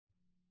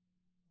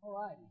All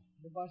righty.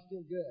 Everybody's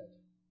still good.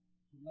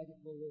 We'll make it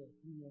for a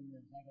few more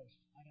minutes.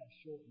 I got a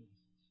short message.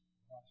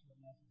 Short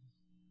messages?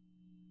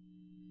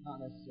 Not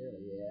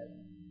necessarily yet.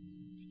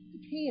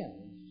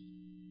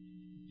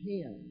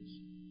 Depends.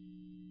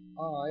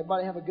 All right.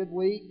 Everybody have a good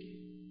week?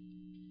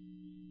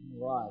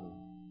 All righty.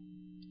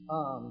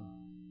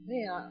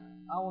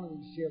 I wanted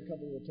to share a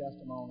couple of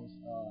testimonies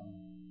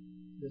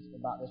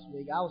about this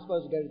week. I was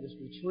supposed to go to this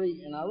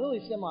retreat, and I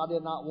really did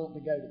not want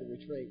to go to the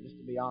retreat,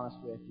 just to be honest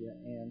with you.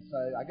 And so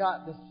I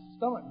got this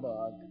stomach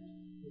bug,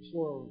 which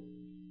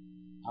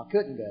I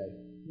couldn't go,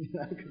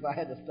 because I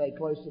had to stay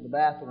close to the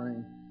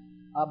bathroom.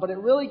 But it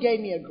really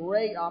gave me a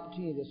great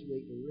opportunity this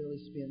week to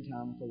really spend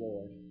time with the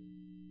Lord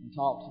and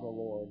talk to the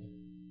Lord.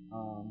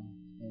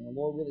 And the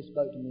Lord really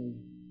spoke to me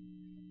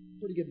a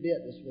pretty good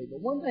bit this week.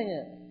 But one thing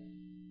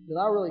that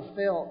I really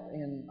felt,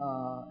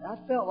 I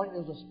felt like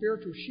there was a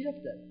spiritual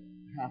shift that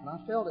happened.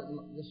 I felt it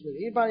this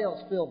week. Anybody else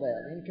feel that?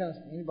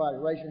 Anybody?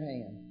 Raise your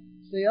hand.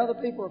 See, other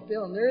people are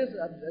feeling there's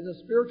a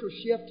spiritual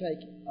shift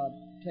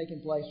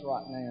taking place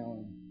right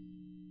now,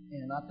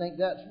 and I think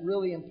that's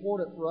really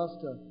important for us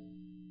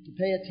to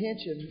pay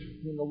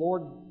attention when the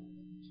Lord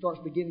starts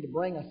beginning to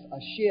bring us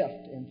a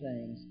shift in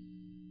things.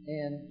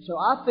 And so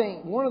I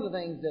think one of the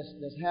things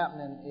that's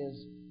happening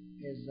is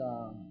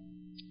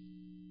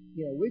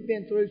we've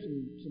been through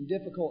some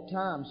difficult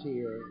times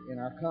here in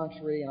our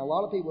country, and a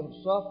lot of people have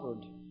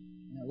suffered.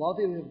 And a lot of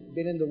people have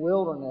been in the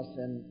wilderness,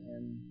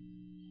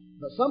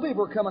 but some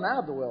people are coming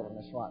out of the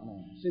wilderness right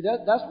now. See,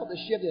 that's what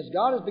the shift is.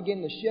 God is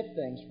beginning to shift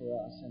things for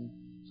us, and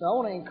so I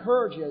want to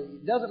encourage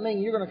you. It doesn't mean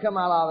you're going to come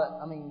out of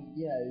it.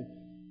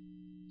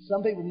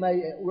 Some people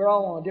we're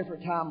all on a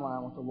different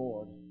timeline with the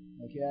Lord,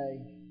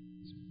 okay?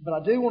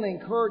 But I do want to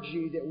encourage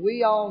you that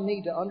we all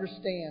need to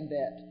understand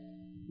that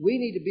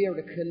we need to be able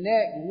to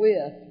connect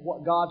with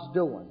what God's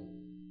doing.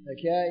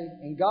 Okay?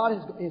 And God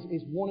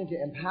is wanting to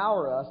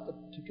empower us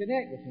to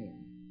connect with Him.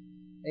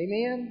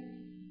 Amen?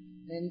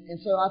 And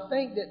so I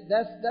think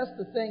that's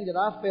the thing that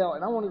I felt.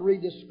 And I want to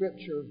read this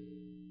scripture.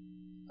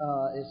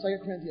 It's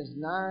 2 Corinthians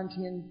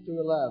 9:10 through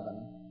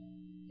 11.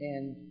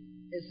 And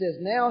it says,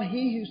 "Now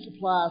He who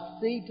supplies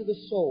seed to the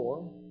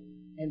sower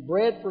and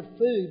bread for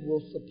food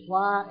will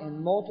supply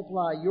and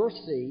multiply your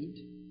seed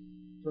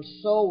for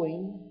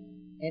sowing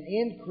and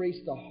increase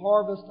the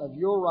harvest of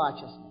your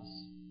righteousness."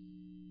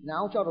 Now,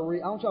 I want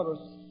y'all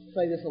to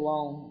say this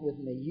along with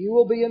me. "You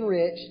will be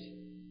enriched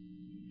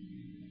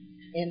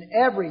in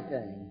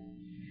everything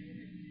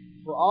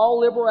for all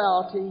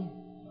liberality,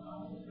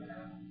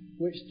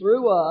 which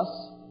through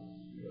us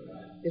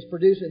is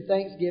producing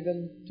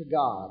thanksgiving to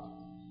God."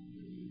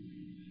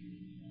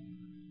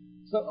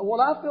 So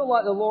what I feel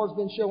like the Lord's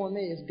been showing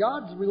me is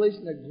God's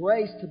releasing a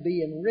grace to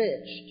be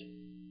enriched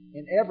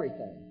in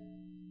everything.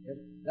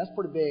 That's a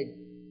pretty big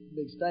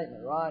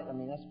statement, right? I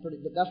mean, that's what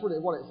it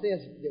says,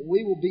 that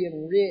we will be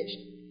enriched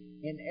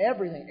in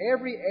everything.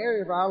 Every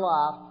area of our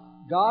life,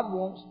 God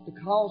wants to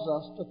cause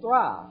us to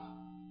thrive.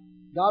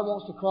 God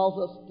wants to cause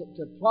us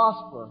to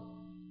prosper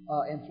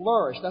and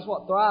flourish. That's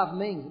what thrive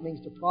means. It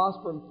means to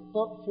prosper and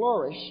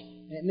flourish,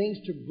 and it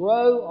means to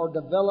grow or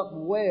develop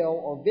well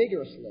or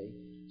vigorously.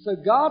 So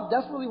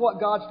that's really what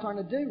God's trying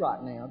to do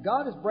right now.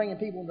 God is bringing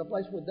people into a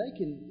place where they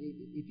can,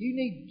 if you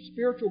need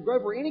spiritual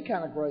growth or any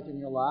kind of growth in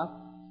your life,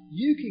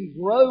 you can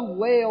grow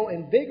well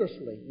and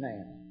vigorously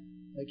now,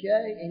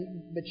 okay?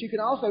 But you can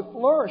also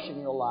flourish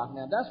in your life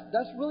now.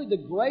 That's really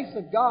the grace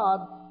of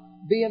God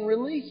being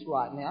released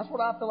right now. That's what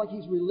I feel like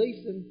He's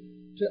releasing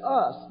to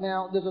us.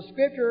 Now, there's a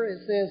scripture. It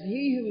says,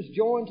 "He who is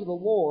joined to the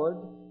Lord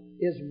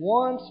is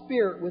one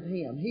spirit with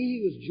Him." He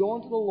who is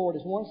joined to the Lord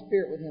is one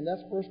spirit with Him.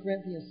 That's 1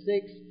 Corinthians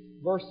 6,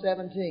 verse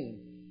 17.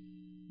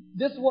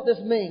 This is what this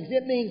means.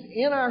 It means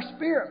in our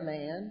spirit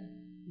man,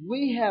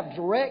 we have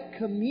direct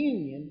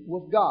communion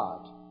with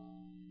God.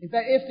 In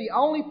fact, it's the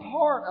only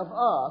part of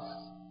us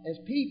as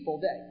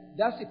people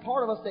that's the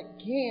part of us that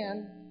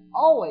can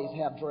always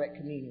have direct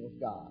communion with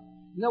God.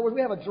 In other words,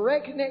 we have a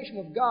direct connection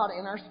with God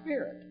in our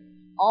spirit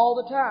all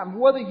the time.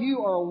 Whether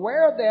you are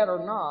aware of that or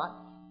not,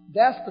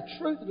 that's the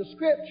truth of the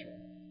Scripture.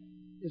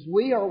 Is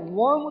we are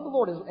one with the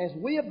Lord. As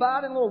we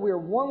abide in the Lord, we are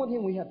one with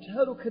Him. We have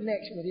total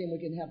connection with Him. We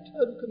can have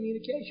total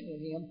communication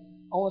with Him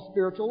on a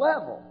spiritual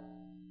level.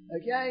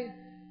 Okay?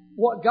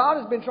 What God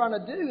has been trying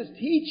to do is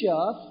teach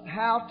us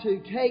how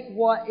to take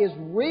what is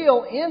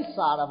real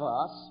inside of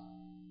us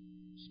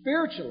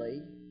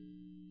spiritually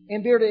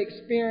and be able to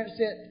experience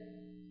it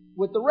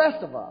with the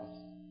rest of us.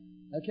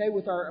 Okay,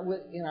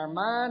 in our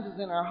minds and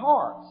in our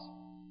hearts.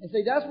 And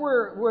see, that's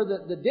where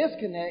the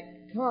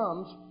disconnect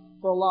comes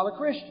for a lot of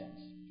Christians,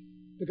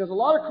 because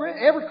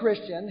every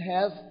Christian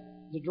has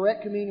the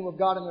direct communion with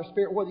God in their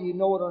spirit, whether you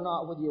know it or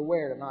not, whether you're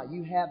aware of it or not.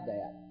 You have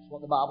that. That's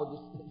what the Bible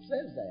just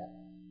says that.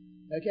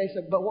 Okay,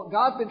 but what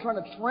God's been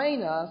trying to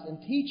train us and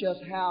teach us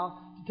how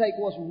to take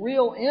what's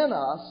real in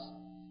us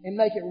and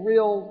make it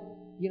real,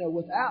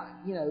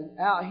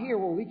 out here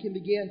where we can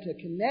begin to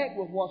connect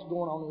with what's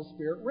going on in the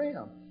spirit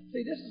realm.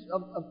 See, this is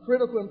of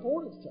critical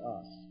importance to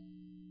us.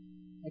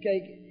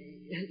 Okay,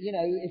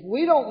 if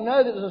we don't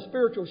know that there's a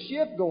spiritual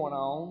shift going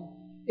on,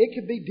 it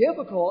could be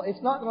difficult.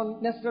 It's not going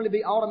to necessarily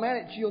be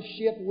automatic that you'll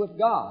shift with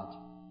God.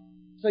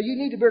 So you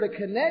need to be able to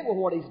connect with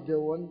what He's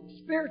doing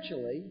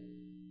spiritually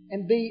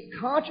and be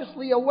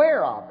consciously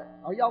aware of it.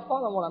 Are y'all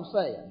following what I'm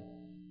saying?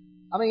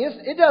 I mean,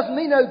 it does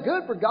me no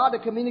good for God to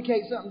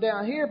communicate something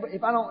down here, but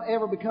if I don't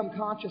ever become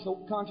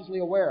consciously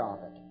aware of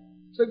it.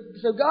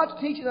 So God's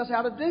teaching us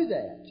how to do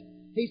that.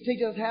 He's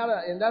teaching us how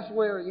to, and that's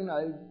where,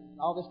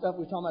 all this stuff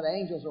we were talking about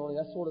angels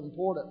earlier, that's sort of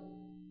important.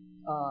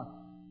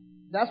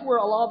 That's where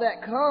a lot of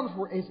that comes,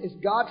 is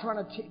God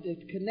trying to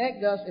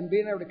connect us and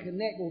being able to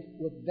connect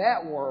with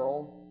that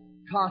world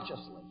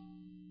consciously.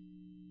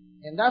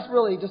 And that's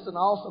really just an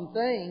awesome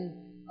thing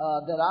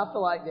that I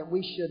feel like that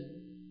we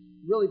should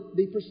really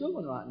be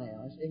pursuing right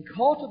now, and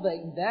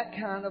cultivating that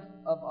kind of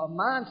a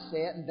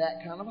mindset and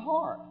that kind of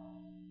heart.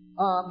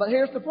 But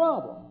here's the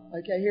problem.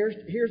 Okay,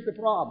 here's the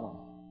problem.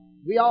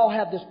 We all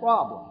have this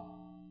problem.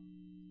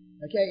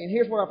 Okay, and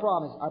here's what our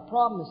problem is. Our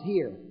problem is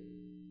here,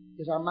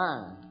 is our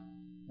mind.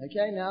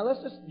 Okay, now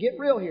let's just get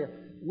real here.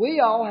 We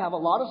all have a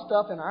lot of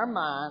stuff in our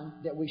mind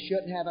that we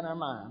shouldn't have in our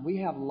mind. We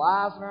have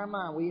lies in our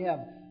mind. We have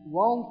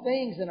wrong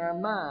things in our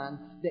mind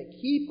that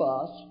keep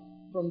us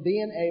from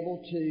being able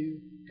to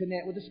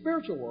connect with the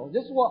spiritual world.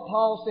 This is what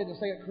Paul said in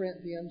 2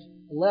 Corinthians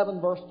 11,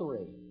 verse 3.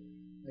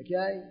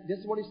 Okay? This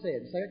is what he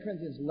said in 2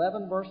 Corinthians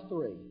 11, verse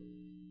 3.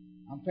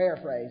 I'm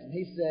paraphrasing.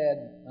 He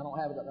said, I don't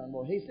have it up there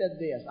anymore. He said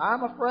this,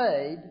 I'm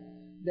afraid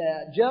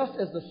that just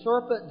as the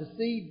serpent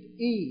deceived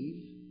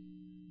Eve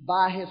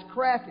by his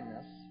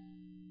craftiness,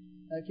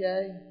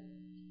 okay,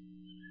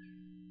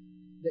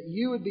 that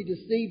you would be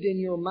deceived in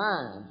your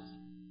minds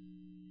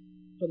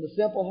from the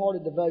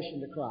simple-hearted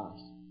devotion to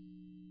Christ.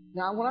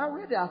 Now, when I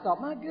read that, I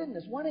thought, my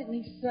goodness, why didn't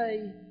he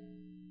say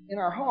in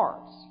our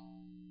hearts?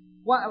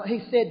 Why, he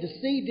said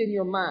deceived in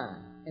your mind.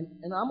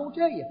 And I'm going to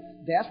tell you,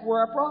 that's where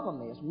our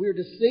problem is. We're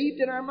deceived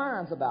in our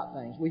minds about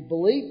things. We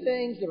believe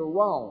things that are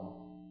wrong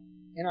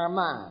in our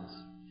minds.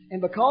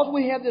 And because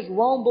we have this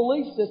wrong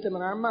belief system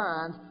in our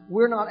minds,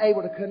 we're not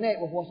able to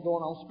connect with what's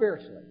going on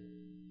spiritually.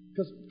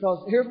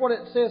 Because here's what it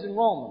says in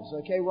Romans,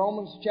 okay?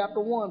 Romans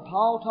chapter 1,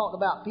 Paul talked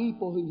about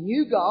people who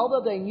knew God.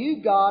 Although they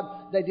knew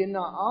God, they did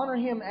not honor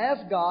Him as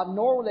God,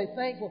 nor were they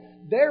thankful.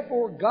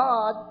 Therefore,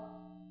 God,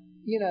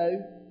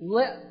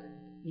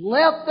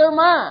 left their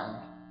mind.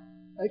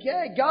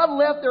 Okay? God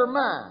left their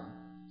mind.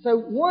 So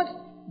once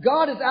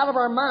God is out of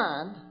our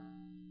mind,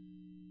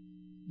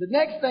 the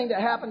next thing that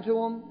happened to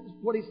them is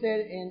what he said,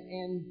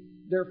 and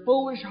their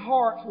foolish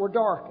hearts were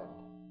darkened.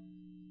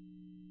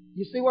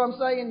 You see what I'm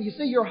saying? You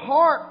see, your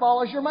heart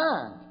follows your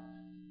mind.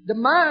 The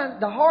mind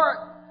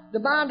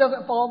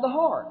doesn't follow the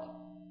heart.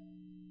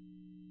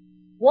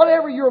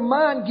 Whatever your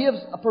mind gives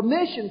a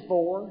permission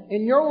for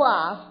in your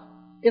life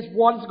is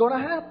what is going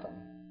to happen.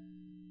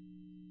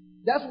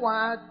 That's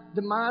why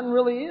the mind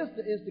really is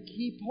the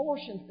key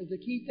portion, is the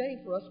key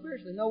thing for us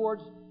spiritually. In other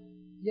words,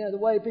 the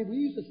way people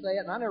used to say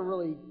it, and I never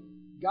really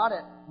got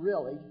it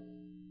really.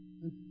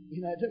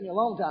 It took me a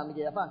long time to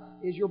get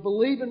it. Is your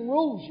believing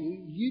rules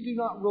you. You do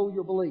not rule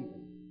your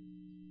believing.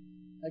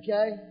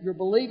 Okay? Your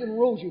believing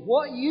rules you.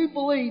 What you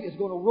believe is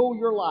going to rule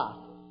your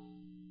life.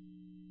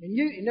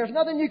 And there's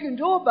nothing you can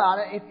do about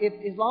it if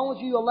as long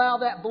as you allow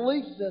that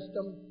belief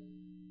system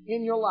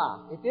in your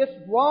life. If it's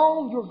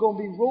wrong, you're going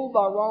to be ruled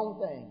by wrong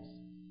things.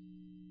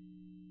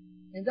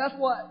 And that's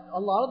what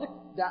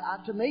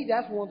to me,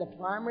 that's one of the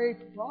primary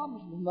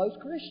problems with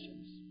most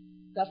Christians.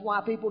 That's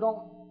why people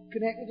don't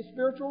connect with the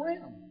spiritual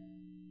realm.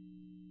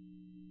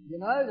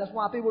 That's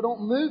why people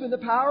don't move in the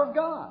power of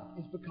God.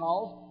 It's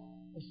because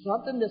of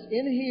something that's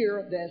in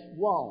here that's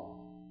wrong.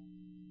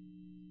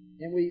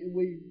 And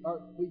we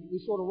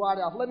sort of write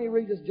it off. Let me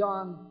read this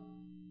John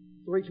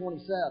 3:27.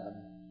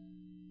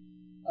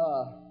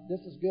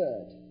 This is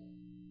good.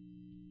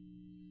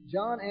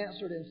 John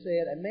answered and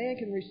said, a man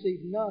can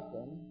receive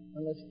nothing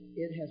unless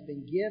it has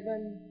been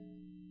given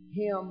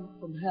him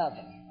from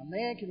heaven. A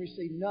man can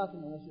receive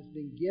nothing unless it's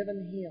been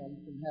given him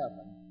from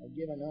heaven, or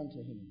given unto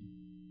him.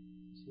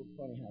 It's sort of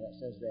funny how that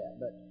says that.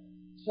 But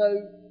so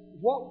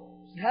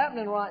what's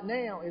happening right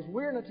now is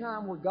we're in a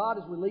time where God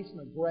is releasing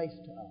a grace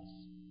to us.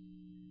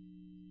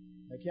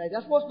 Okay,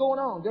 that's what's going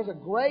on. There's a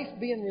grace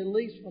being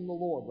released from the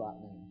Lord right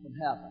now, from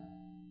heaven.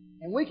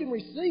 And we can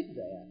receive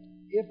that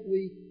if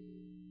we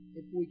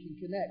can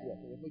connect with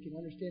it, if we can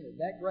understand it.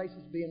 That grace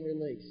is being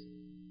released.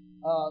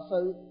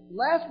 So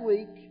last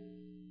week,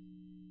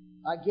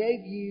 I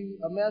gave you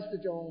a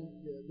message on,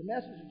 the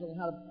message is on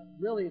how to,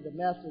 really the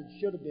message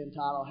should have been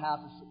titled How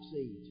to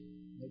Succeed.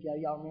 Okay,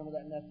 y'all remember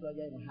that message I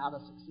gave on how to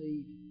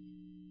succeed?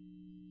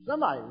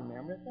 Somebody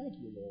remember it.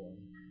 Thank you, Lord.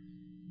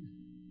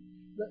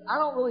 But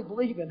I don't really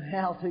believe in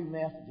how-to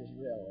messages,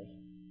 really.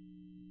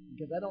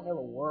 Because they don't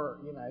ever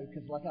work,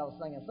 because like I was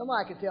saying,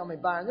 somebody could tell me,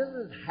 Byron, this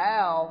is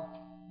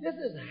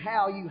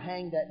how you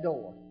hang that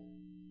door.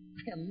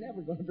 I am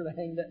never going to be able to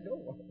hang that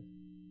door.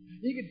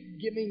 You could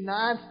give me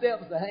 9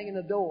 steps to hanging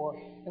the door,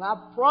 and I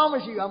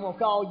promise you I'm going to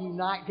call you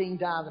 19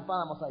 times, and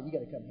finally I'm going to say, you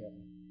got to come help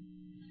me.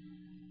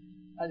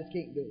 I just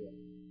can't do it.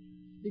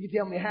 You can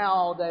tell me how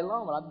all day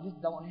long, but I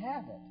just don't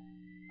have it.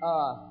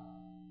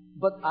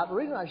 But the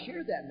reason I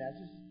shared that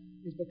message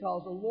is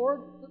because the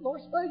Lord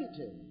spoke it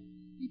to me.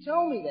 He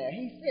told me that.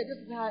 He said,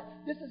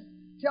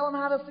 tell them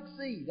how to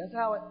succeed. That's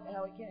how it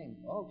came.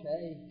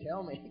 Okay,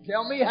 tell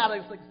me how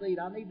to succeed.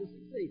 I need to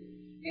succeed.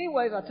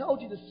 Anyways, I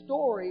told you the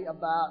story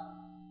about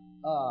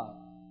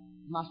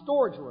my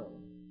storage room.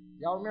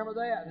 Y'all remember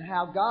that? And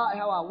how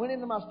I went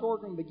into my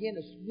storage room and began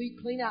to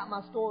clean out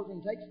my storage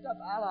room, take stuff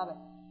out of it,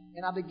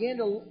 and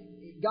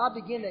God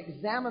began to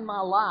examine my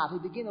life. He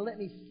began to let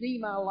me see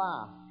my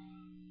life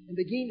and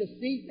begin to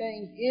see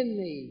things in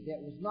me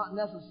that was not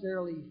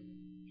necessarily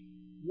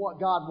what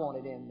God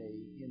wanted in me.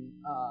 And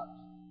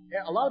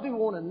a lot of people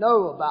want to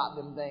know about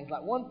them things.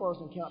 Like one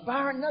person came up,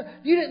 Byron, no,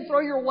 you didn't throw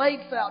your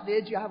weights out,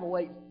 did you? I have a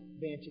weight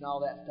bench and all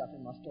that stuff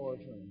in my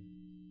storage room.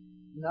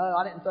 No,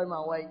 I didn't throw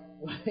my weight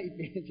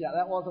bench out.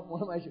 That wasn't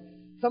one of my issues.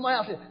 Somebody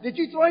else said, did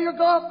you throw your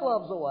golf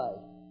clubs away?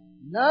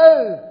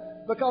 No,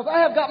 because I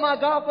have got my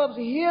golf clubs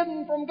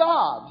hidden from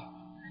God.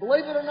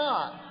 Believe it or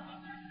not.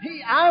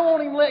 I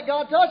won't even let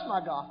God touch my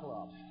golf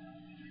clubs.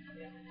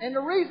 And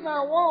the reason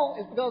I won't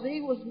is because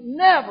He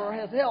never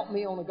has helped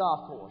me on a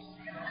golf course.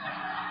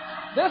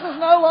 This is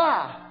no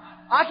lie.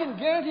 I can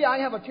guarantee I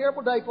have a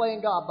terrible day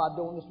playing golf by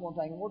doing this one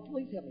thing. Lord,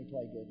 please help me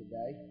play good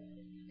today.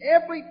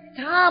 Every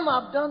time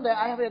I've done that,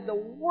 I have had the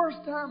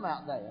worst time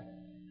out there.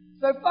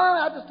 So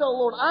finally, I just told the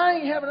Lord, I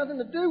ain't having nothing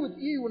to do with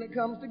you when it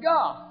comes to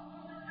golf.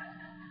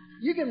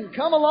 You can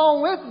come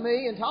along with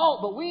me and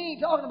talk, but we ain't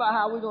talking about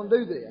how we're going to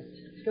do this.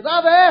 Because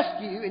I've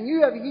asked you, and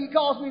you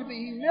caused me to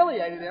be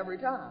humiliated every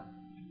time.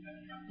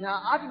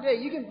 Now, I can tell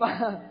you can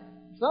find,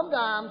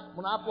 sometimes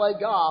when I play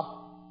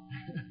golf,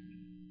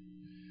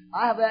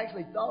 I have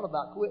actually thought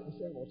about quitting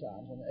several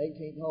times on the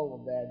 18th hole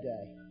on a bad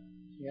day.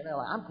 You know,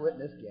 like, I'm quitting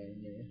this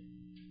game, man.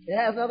 It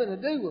has nothing to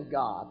do with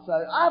God. So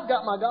I've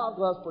got my golf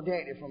gloves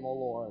protected from the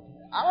Lord.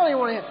 I don't even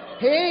want to.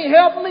 He ain't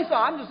helping me, so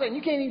I'm just saying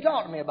you can't even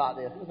talk to me about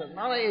this. This is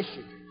not an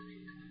issue.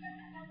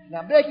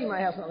 Now Becky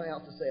might have something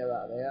else to say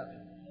about that.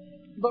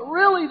 But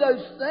really,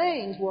 those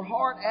things were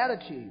heart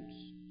attitudes.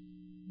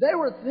 They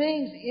were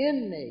things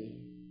in me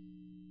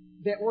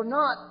that were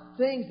not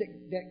things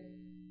that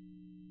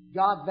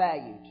God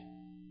valued.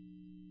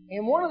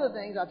 And one of the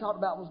things I talked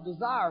about was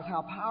desires,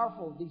 how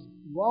powerful these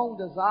wrong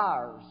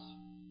desires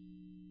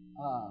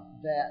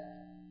that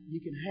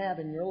you can have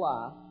in your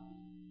life,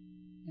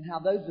 and how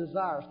those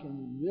desires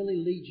can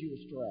really lead you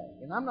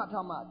astray. And I wasn't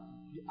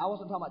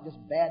talking about just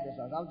bad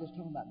desires. I was just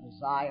talking about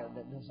desire.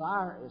 That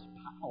desire is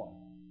power.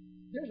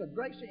 There's a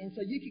great thing. And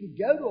so you can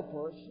go to a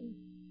person,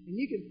 and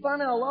you can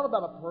find out a lot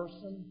about a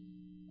person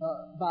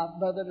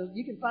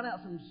you can find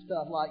out some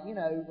stuff like,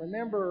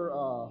 remember,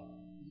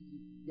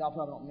 y'all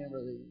probably don't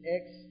remember the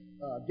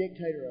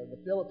ex-dictator of the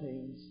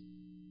Philippines.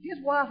 His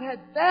wife had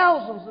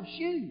thousands of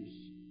shoes.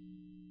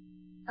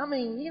 I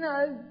mean,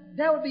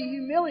 that would be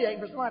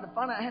humiliating for somebody to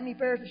find out how many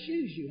pairs of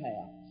shoes you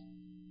have.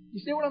 You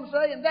see what I'm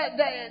saying?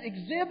 That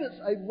exhibits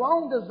a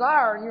wrong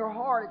desire in your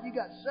heart if you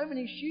got so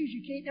many shoes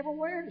you can't ever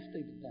wear the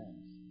stupid things.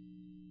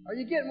 Are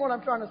you getting what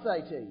I'm trying to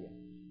say to you?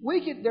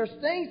 There's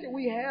things that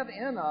we have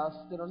in us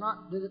that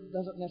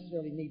doesn't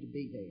necessarily need to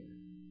be there.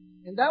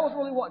 And that was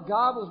really what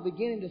God was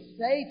beginning to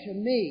say to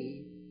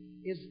me,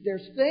 is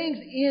there's things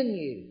in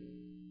you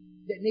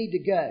that need to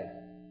go.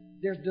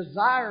 There's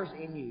desires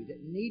in you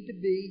that need to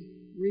be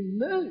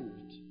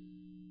removed.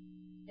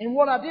 And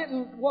what I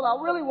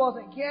really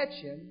wasn't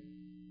catching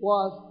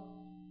was,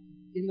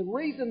 in the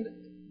reason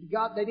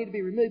they need to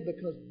be removed,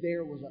 because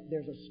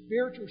there's a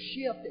spiritual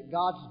shift that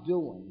God's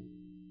doing,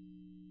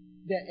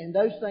 and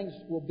those things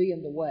will be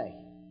in the way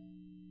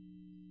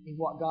in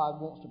what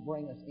God wants to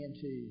bring us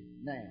into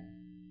now.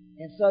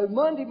 And so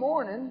Monday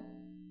morning,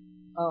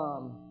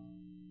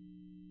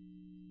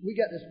 we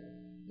got this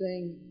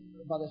thing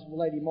by this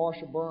lady,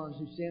 Marsha Burns,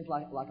 who sends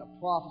like a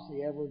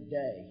prophecy every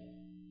day.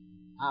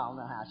 I don't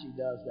know how she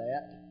does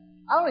that.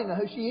 I don't even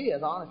know who she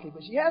is, honestly,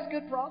 but she has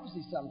good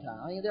prophecies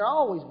sometimes. I mean, they're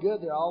always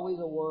good. They're always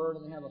a word,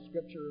 and they have a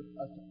scripture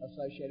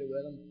associated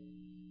with them.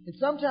 And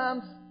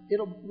sometimes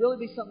it'll really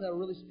be something that'll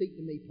really speak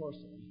to me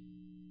personally.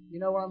 You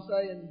know what I'm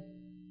saying?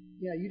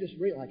 You just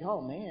read it like,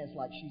 oh man, it's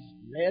like she's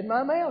read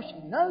my mail. She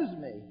knows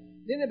me.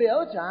 Then there'll be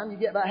other time you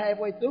get about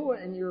halfway through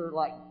it and you're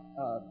like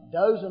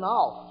dozing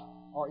off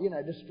or,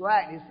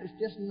 distracted. It's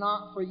just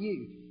not for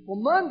you. Well,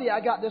 Monday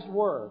I got this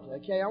word,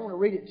 okay? I want to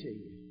read it to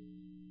you.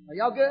 Are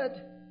y'all good?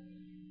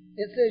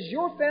 It says,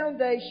 your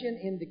foundation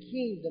in the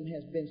kingdom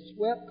has been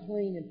swept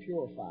clean and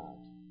purified.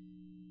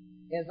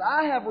 As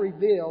I have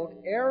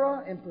revealed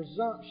error and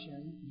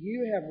presumption,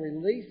 you have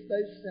released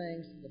those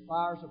things to the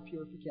fires of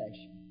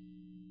purification.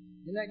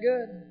 Isn't that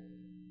good?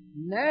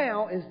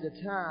 Now is the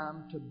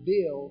time to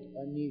build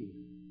anew.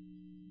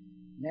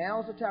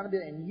 Now is the time to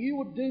build. And you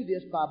will do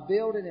this by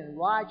building in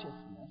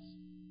righteousness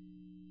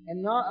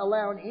and not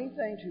allowing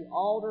anything to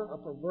alter or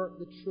pervert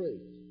the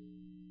truth.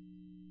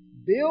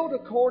 Build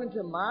according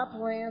to my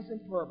plans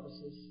and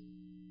purposes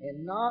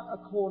and not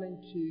according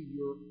to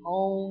your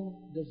own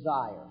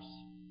desires.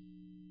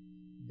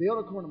 Build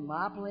according to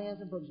my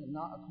plans and purposes and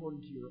not according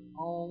to your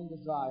own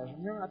desires.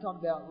 Remember I talked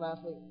about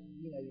last week,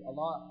 a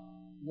lot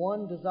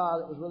one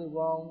desire that was really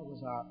wrong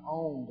was our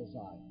own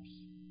desires.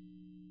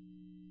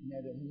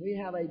 That when we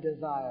have a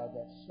desire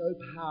that's so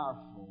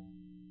powerful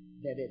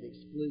that it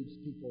excludes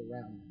people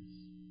around us,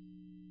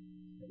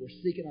 that we're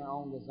seeking our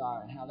own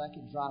desire, and how that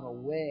can drive a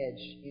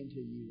wedge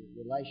into your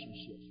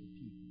relationships with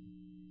people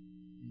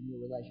and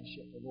your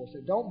relationship with the Lord.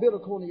 So don't build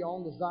according to your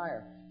own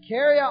desire.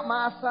 Carry out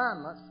my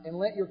assignments and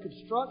let your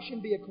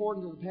construction be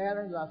according to the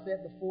pattern that I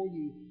set before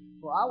you.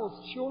 For I will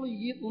surely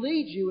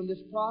lead you in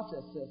this process,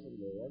 says the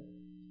Lord.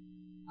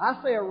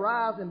 I say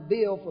arise and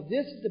build, for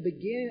this is the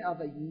beginning of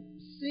a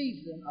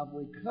season of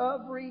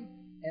recovery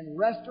and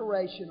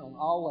restoration on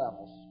all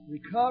levels.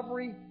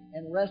 Recovery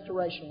and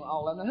restoration on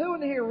all levels. Now, who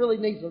in here really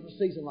needs a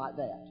season like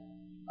that?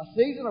 A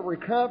season of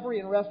recovery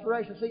and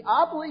restoration. See,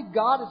 I believe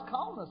God is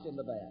calling us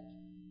into that.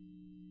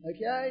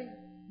 Okay?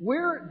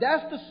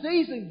 That's the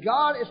season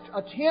God is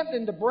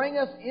attempting to bring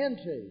us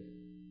into.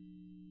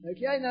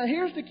 Okay? Now,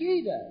 here's the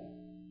key, though.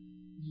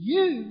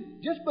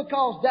 Just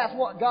because that's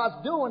what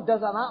God's doing,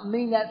 does not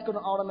mean that's going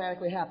to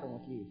automatically happen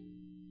with you.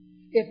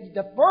 If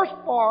the first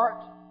part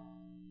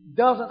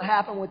doesn't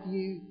happen with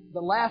you, the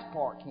last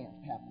part can't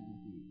happen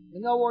with you.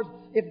 In other words,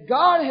 if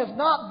God has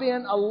not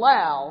been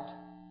allowed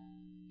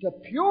to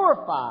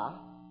purify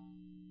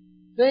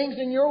things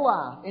in your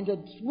life and to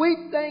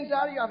sweep things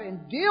out of your life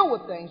and deal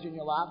with things in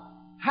your life,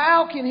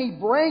 how can He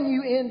bring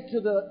you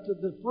into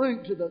the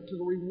fruit, to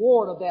the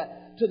reward of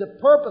that, to the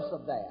purpose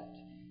of that?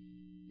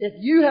 If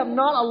you have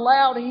not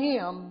allowed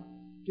Him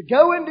to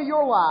go into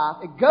your life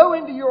and go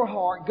into your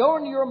heart, go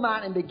into your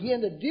mind and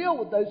begin to deal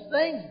with those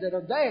things that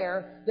are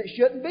there that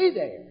shouldn't be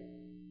there.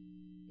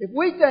 If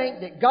we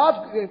think that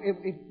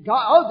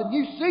the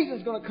new season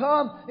is going to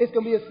come, it's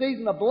going to be a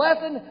season of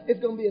blessing, it's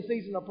going to be a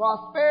season of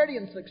prosperity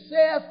and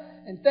success,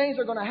 and things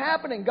are going to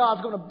happen, and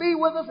God's going to be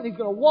with us, and He's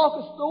going to walk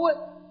us through it,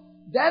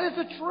 that is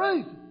the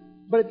truth.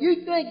 But if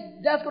you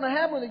think that's going to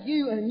happen with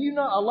you and you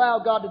not allow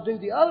God to do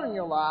the other in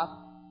your life,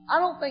 I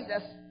don't think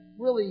that's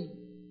really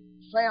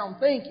sound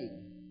thinking.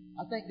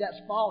 I think that's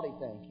faulty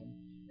thinking.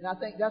 And I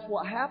think that's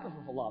what happens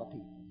with a lot of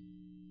people.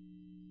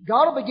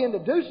 God will begin to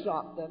do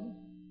something,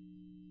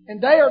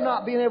 and they are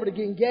not being able to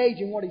engage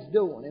in what He's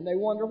doing, and they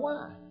wonder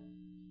why.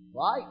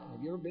 Right?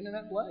 Have you ever been in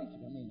that place?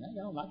 I mean, hang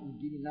on, I can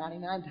give you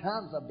 99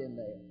 times I've been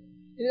there.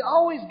 And it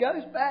always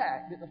goes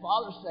back that the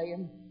Father's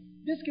saying,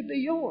 this could be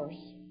yours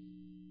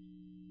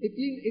if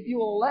you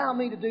will allow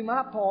me to do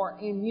my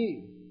part in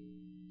you.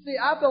 See,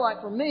 I feel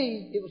like for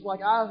me, it was like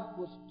I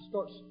was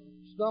start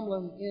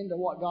stumbling into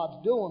what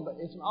God's doing, but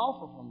it's an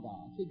offer from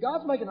God. See,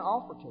 God's making an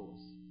offer to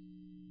us.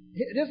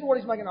 This is what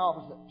He's making an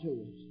offer to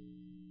us.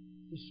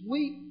 To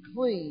sweep,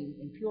 clean,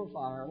 and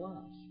purify our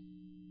lives.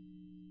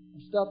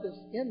 The stuff that's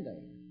in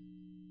there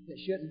that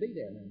shouldn't be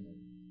there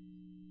anymore.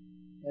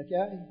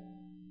 Okay?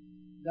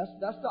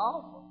 That's the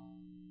offer.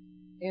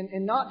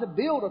 And not to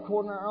build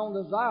according to our own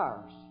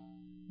desires,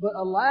 but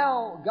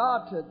allow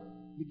God to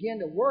begin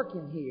to work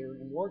in here,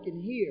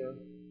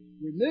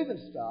 removing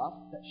stuff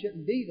that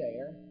shouldn't be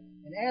there.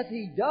 And as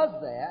He does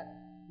that,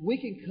 we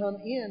can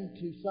come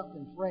into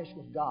something fresh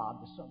with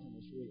God, to something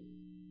that's real.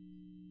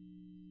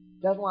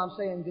 That's why I'm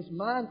saying this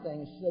mind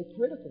thing is so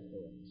critical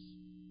for us.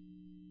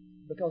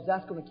 Because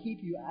that's going to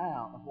keep you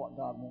out of what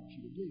God wants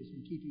you to do. It's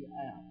going to keep you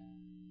out.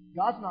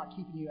 God's not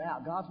keeping you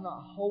out. God's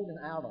not holding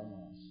out on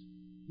us.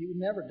 He would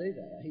never do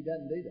that. He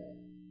doesn't do that.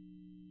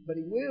 But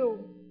He will,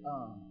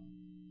 I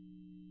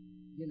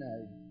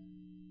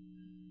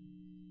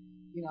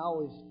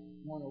always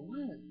wonder,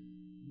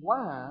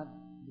 why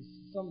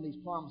some of these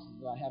promises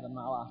that I have in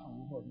my life from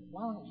the Lord,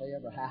 why don't they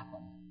ever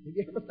happen? Have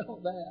you ever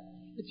thought that?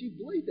 That you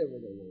believe they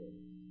were the Lord.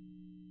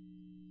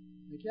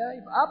 Okay?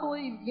 But I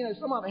believe,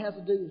 some of it has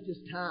to do with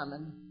just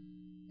timing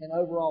and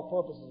overall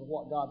purposes of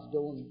what God's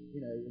doing,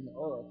 in the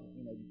earth.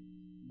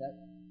 That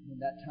when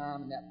that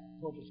time and that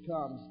purpose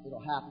comes,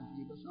 it'll happen for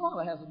you. But some of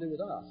it has to do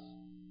with us.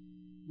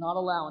 Not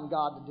allowing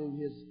God to do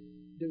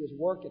His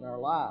work in our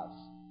lives.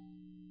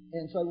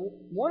 And so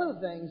one of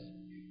the things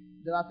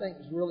that I think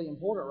is really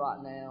important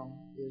right now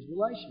is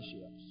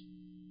relationships.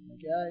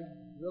 Okay?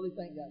 I really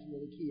think that's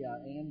really key.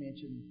 Ann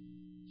mentioned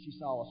she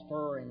saw a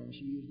stirring and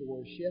she used the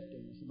word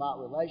shifting. It's about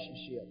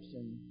relationships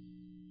and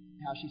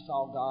how she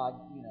saw God,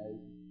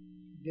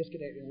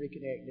 disconnecting,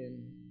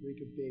 reconnecting,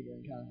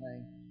 reconfiguring kind of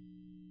thing.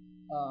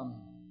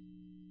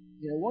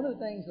 One of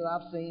the things that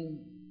I've seen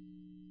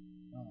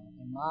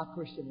in my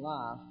Christian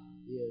life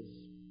is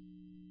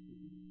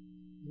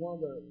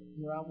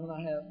when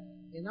I have,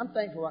 and I'm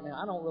thankful right now,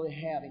 I don't really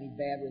have any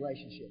bad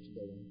relationships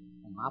going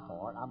on my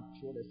part. I'm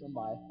sure there's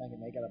somebody thinking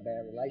they got a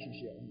bad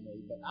relationship with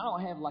me, but I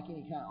don't have like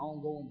any kind of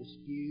ongoing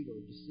dispute or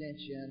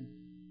dissension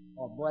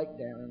or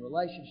breakdown in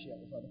relationship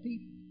with other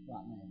people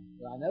right now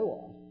that I know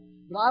of.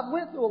 But I've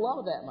went through a lot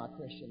of that in my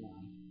Christian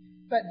life.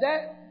 But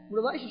that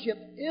relationship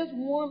is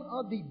one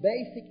of the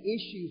basic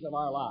issues of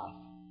our life.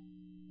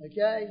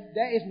 Okay?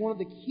 That is one of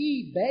the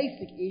key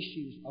basic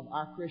issues of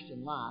our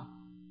Christian life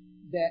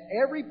that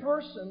every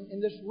person in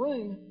this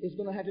room is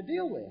going to have to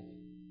deal with.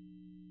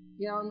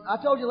 I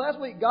told you last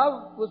week,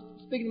 God was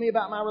speaking to me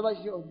about my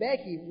relationship with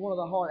Becky. One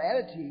of the hard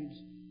attitudes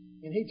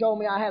And he told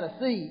me I had a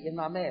C in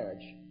my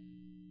marriage.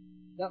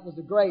 That was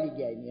the grade he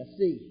gave me, a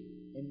C.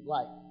 And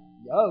like,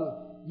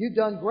 oh, you've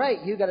done great.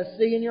 You got a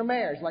C in your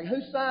marriage. Like,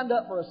 who signed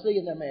up for a C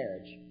in their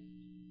marriage?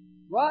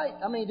 Right?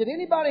 I mean, did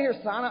anybody here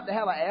sign up to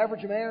have an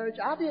average marriage?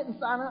 I didn't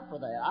sign up for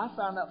that. I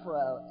signed up for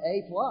a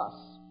A+.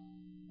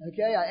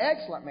 Okay, an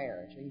excellent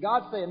marriage. And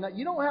God's saying, no,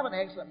 you don't have an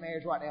excellent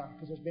marriage right now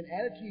because there's been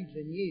attitudes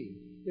in you.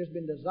 There's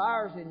been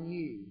desires in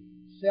you,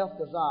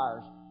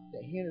 self-desires,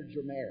 that hindered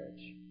your marriage.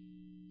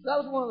 So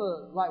that was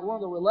one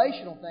of the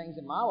relational things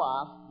in my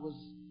life was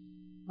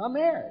my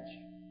marriage.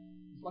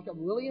 It's like a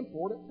really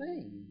important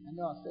thing. I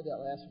know I said that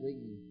last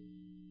week,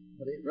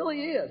 but it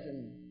really is.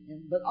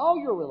 But all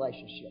your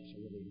relationships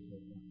are really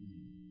important.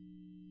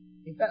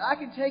 In fact, I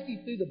can take you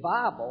through the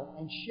Bible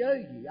and show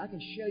you. I can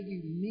show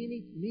you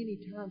many, many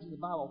times in the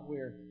Bible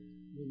where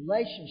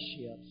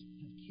relationships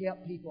have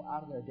kept people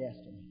out of their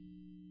destiny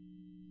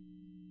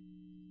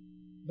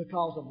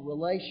because of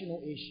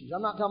relational issues.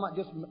 I'm not talking about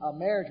just a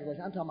marriage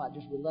relationship. I'm talking about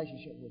just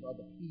relationships with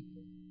other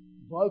people.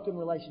 Broken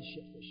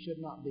relationships that should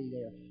not be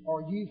there.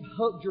 Or you've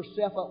hooked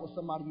yourself up with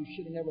somebody you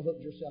should have never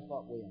hooked yourself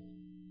up with.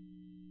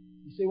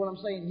 You see what I'm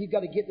saying? You've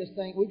got to get this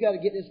thing. We've got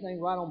to get this thing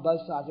right on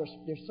both sides.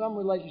 There's some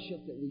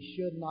relationships that we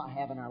should not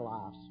have in our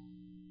lives.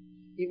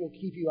 It will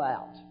keep you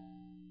out.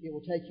 It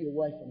will take you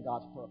away from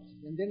God's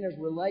purposes. And then there's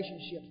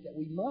relationships that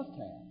we must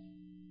have.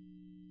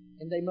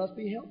 And they must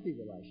be healthy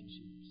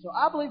relationships. So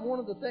I believe one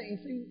of the things,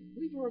 see,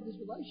 we've heard this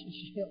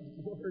relationship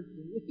word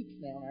for weeks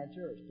now in our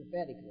church,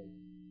 prophetically.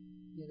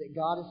 You know, that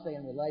God is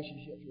saying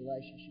relationships.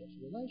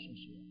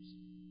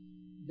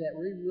 That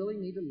we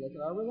really need to look at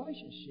our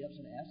relationships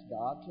and ask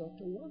God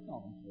to work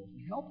on them for us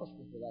and help us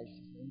with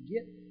relationships and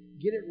get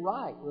it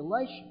right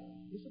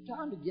relationally. It's a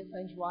time to get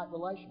things right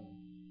relationally.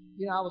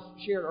 You know, I was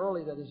shared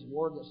earlier that this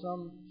word that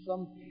some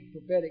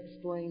prophetic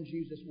streams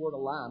use this word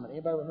alignment.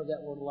 Anybody ever heard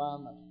that word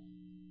alignment?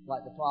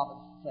 Like the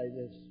prophets say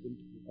this,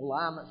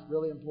 alignment's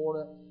really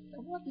important.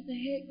 And what the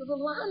heck does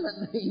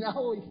alignment mean? I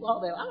always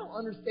thought that. I don't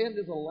understand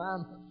this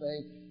alignment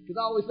thing because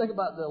I always think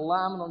about the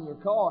alignment on your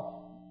car.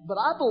 But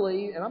I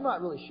believe, and I'm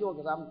not really sure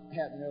because I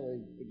hadn't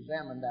really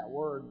examined that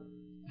word,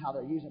 how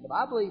they're using it, but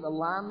I believe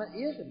alignment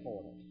is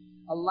important.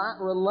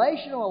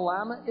 Relational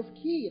alignment is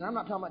key. And I'm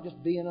not talking about just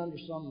being under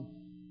some,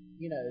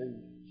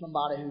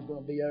 somebody who's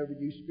going to be over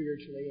you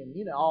spiritually and,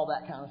 all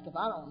that kind of stuff.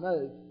 I don't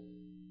know.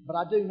 But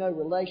I do know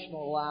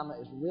relational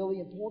alignment is really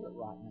important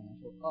right now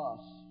for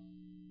us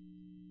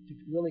to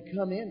really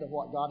come into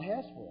what God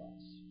has for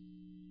us.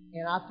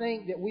 And I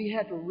think that we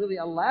have to really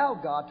allow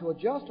God to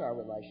adjust our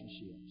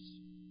relationships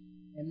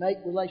and make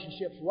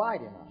relationships right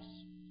in us.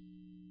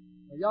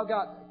 Well,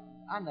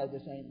 I know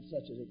this ain't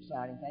such an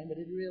exciting thing, but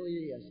it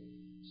really is.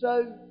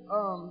 So,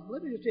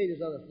 let me just tell you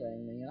this other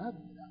thing, man.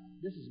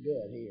 This is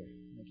good here,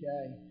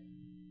 okay?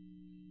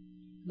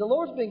 The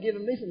Lord's been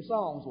giving me some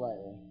songs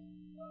lately.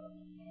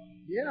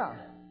 Yeah.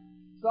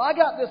 So I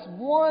got this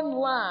one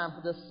line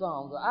for this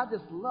song that I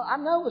just love. I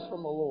know it's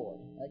from the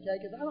Lord, okay?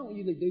 Because I don't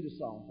usually do the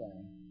song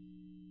thing.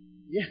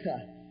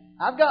 Yeah.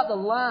 I've got the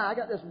line. I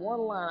got this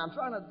one line. I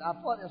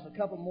thought there's a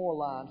couple more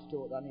lines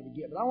to it that I need to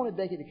get. But I wanted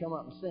Becky to come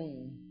up and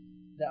sing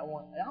that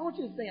one. I want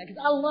you to sing it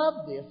because I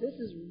love this. This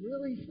is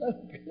really so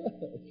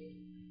good.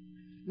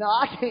 No,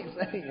 I can't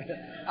sing it.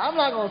 I'm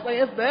not going to sing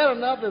it. It's bad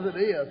enough as it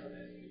is.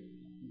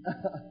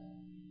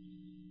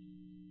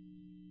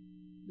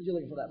 Did you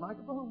looking for that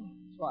microphone?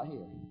 It's right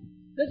here.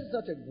 This is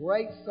such a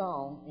great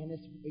song, and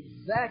it's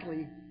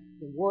exactly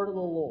the word of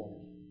the Lord.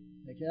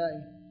 Okay?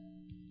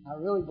 I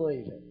really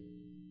believe it.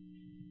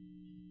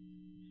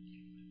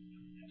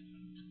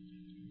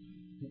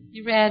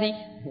 You ready?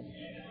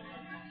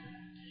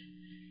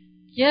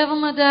 Give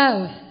them a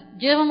dose.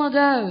 Give them a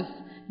dose.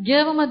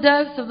 Give them a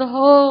dose of the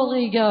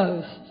Holy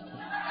Ghost.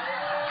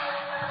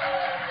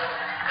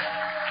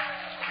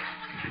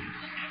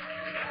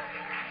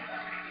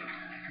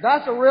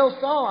 That's a real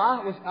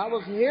song. I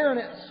was hearing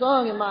it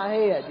sung in my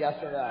head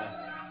yesterday.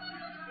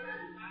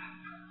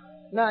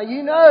 Now,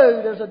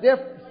 there's a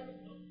difference.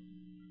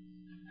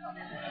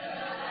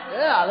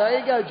 Yeah, there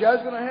you go.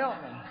 Joe's going to help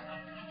me.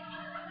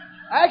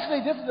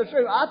 Actually, this is the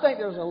truth. I think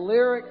there's a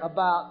lyric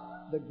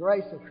about the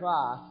grace of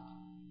Christ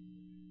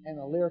and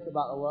a lyric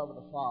about the love of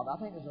the Father. I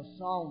think there's a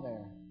song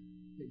there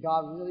that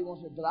God really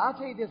wants to. But I'll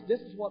tell you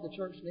this is what the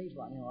church needs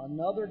right now,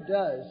 another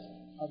dose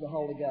of the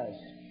Holy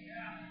Ghost.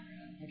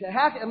 Okay,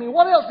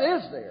 what else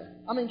is there?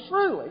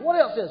 Truly, what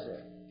else is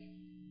there?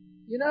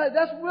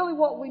 That's really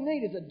what we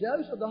need is a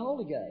dose of the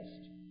Holy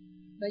Ghost.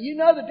 Now, you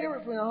know the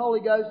difference between the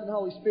Holy Ghost and the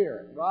Holy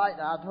Spirit, right?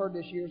 Now, I've heard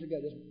this years ago.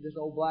 This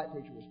old black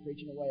preacher was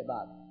preaching away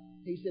about it.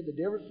 He said the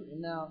difference,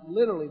 now,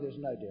 literally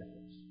there's no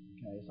difference.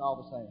 Okay, it's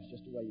all the same. It's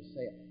just the way you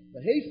say it.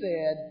 But he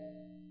said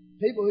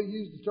people who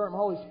use the term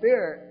Holy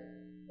Spirit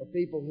are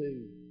people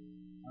who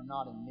are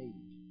not in need.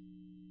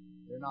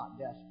 They're not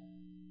desperate.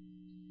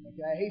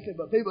 Okay, he said,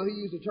 but people who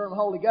use the term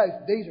Holy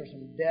Ghost, these are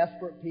some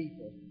desperate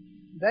people.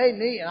 They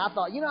need, and I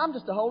thought, I'm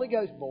just a Holy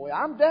Ghost boy.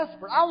 I'm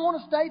desperate. I want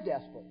to stay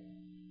desperate.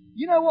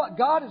 You know what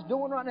God is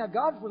doing right now?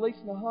 God's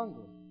releasing a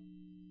hunger.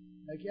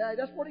 Okay,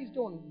 that's what He's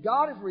doing.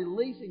 God is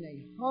releasing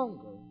a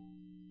hunger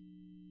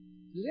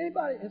Has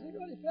anybody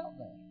felt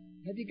that?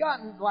 Have you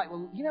gotten like,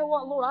 well, you know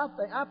what, Lord,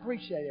 I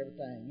appreciate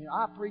everything. You know,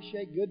 I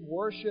appreciate good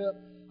worship.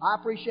 I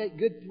appreciate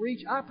good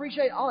preach. I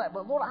appreciate all that.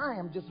 But Lord, I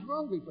am just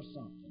hungry for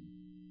something.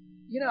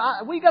 You know,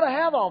 we got to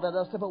have all that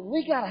other stuff, but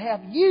we got to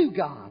have You,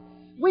 God.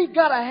 We've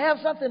got to have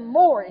something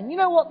more. And you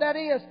know what that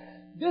is?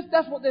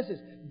 That's what this is.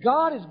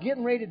 God is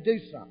getting ready to do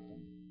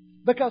something.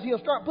 Because He'll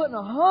start putting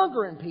a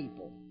hunger in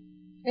people.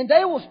 And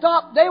they will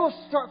start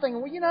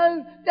thinking, well, you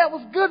know, that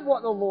was good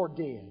what the Lord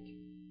did.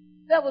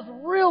 That was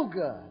real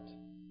good.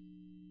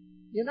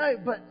 You know,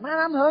 but man,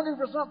 I'm hungry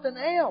for something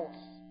else.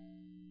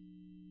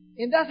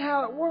 And that's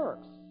how it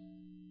works.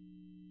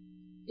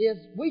 Is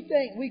we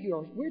think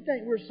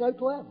we're so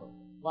clever.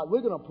 Like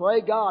we're going to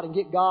pray God and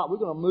get God. We're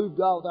going to move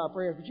God with our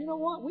prayers. But you know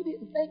what? We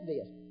didn't think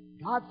this.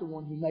 God's the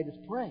one who made us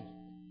pray.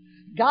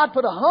 God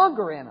put a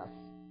hunger in us.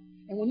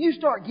 And when you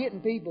start getting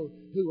people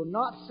who are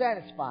not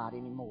satisfied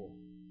anymore,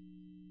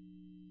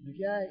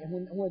 okay,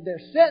 and when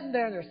they're sitting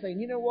there and they're saying,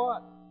 you know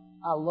what?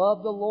 I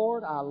love the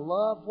Lord. I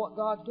love what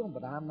God's doing,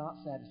 but I'm not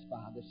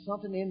satisfied. There's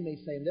something in me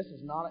saying this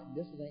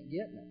ain't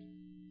getting it.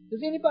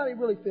 Does anybody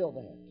really feel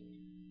that?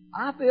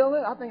 I feel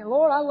it. I think,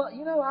 Lord,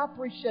 I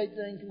appreciate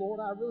things,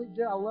 Lord. I really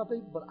do. I love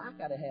people, but I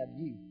got to have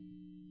You.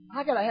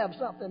 I got to have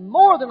something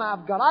more than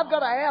I've got. I've got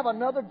to have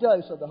another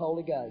dose of the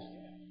Holy Ghost.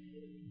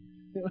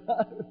 You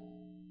know?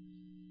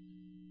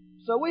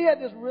 So we had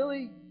this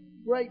really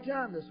great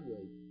time this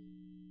week.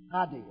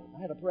 I did.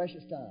 I had a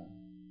precious time.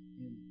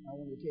 And I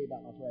wanted to tell you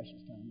about my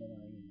precious time that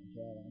I am.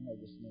 Okay? I know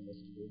this none of us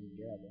is doing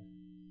together.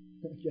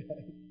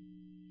 Okay?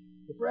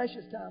 The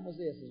precious time was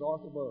this, is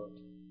Arthur Burt.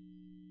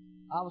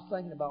 I was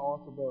thinking about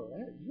Arthur Burt.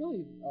 And it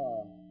really,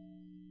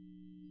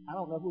 I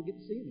don't know if we'll get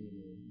to see him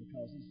anymore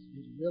because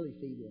he's really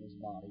feeble in his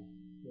body.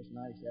 Of course,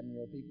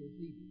 97-year-old people are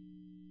feeble.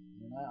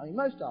 And I mean,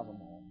 most of them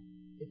are,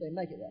 if they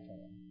make it that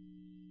far.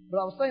 But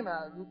I was thinking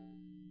about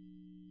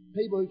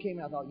people who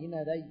came out and thought, you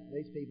know,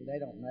 these people, they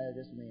don't know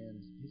this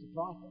man's, he's a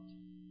prophet.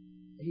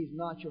 He's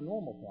not your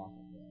normal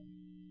prophet, though.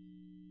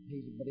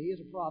 But he is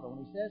a prophet.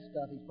 When he says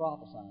stuff, he's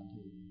prophesying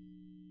to you.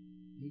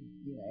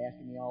 He's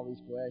asking me all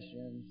these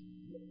questions.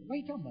 What are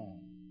you talking about?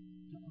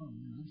 Oh,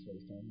 no, that's what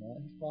he's talking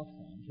about. He's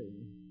prophesying to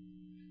me.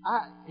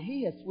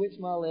 He has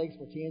switched my legs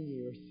for 10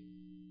 years.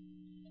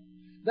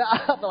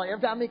 I feel like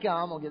every time he comes,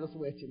 I'm going to get a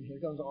switching. Here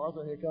comes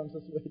Arthur, here comes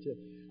the switching.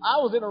 I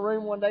was in a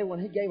room one day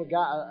when he gave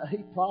he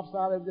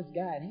prophesied over this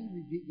guy, and he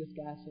rebuked this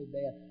guy so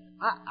bad.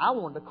 I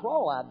wanted to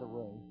crawl out of the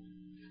room.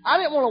 I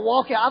didn't want to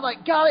walk out. I'm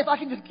like, God, if I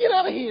can just get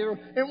out of here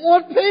in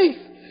one piece,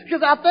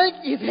 because I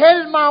think he's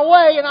headed my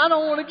way, and I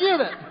don't want to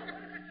get it.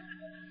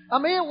 I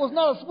mean, it was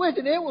not a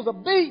switching, it was a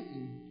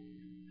beating.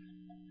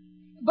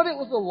 But it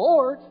was the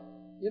Lord.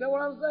 You know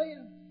what I'm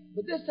saying?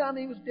 But this time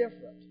he was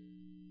different.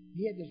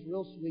 He had this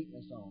real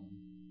sweetness on him.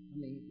 I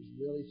mean, it was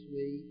really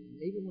sweet. And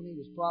even when he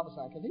was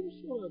prophesying, because he was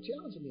sort of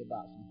challenging me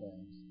about some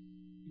things.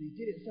 But he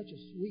did it in such a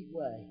sweet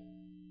way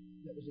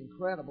that was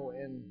incredible.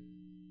 And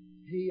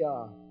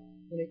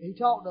when he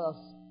talked to us,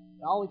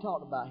 all he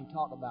talked about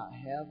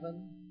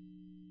heaven.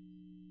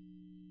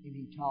 And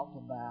he talked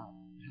about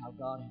how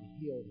God had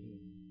healed him.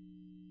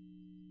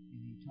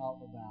 And he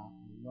talked about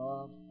the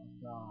love of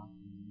God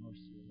and the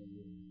mercy of the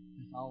Lord.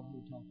 That's all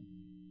he talked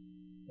about.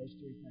 Those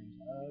three things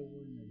over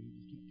and over. He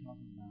just kept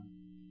talking about it.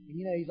 And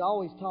you know, he's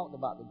always talked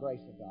about the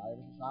grace of God.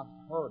 Ever since I've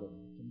heard him,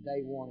 from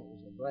day one, it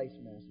was a grace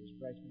message,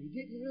 grace. But he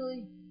didn't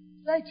really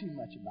say too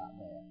much about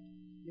that.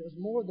 It was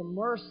more the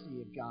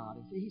mercy of God.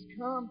 And see, he's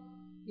come,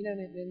 you know,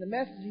 in the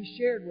message he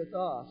shared with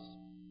us.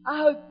 I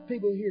hope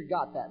people here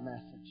got that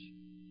message.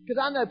 Because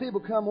I know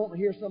people come wanting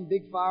to hear some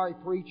big fiery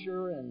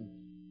preacher, and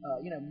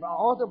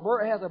Arthur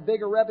Burt has a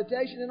bigger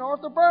reputation than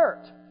Arthur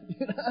Burt.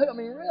 You know, I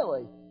mean,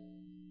 really.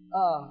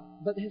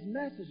 But his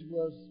message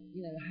was,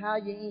 you know, how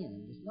you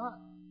end. It's not.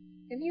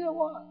 And you know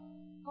what?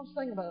 I was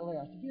thinking about it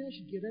later. I said, you know, I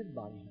should give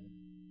everybody hope.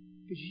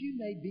 Because you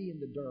may be in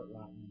the dirt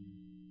right now.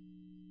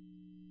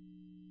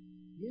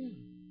 Yeah.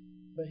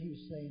 But he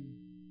was saying,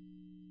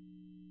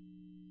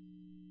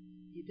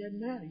 it doesn't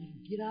matter. You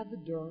can get out of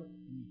the dirt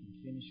and you can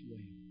finish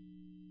well.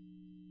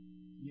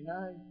 You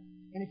know?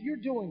 And if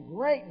you're doing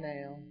great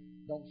now,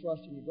 don't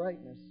trust in your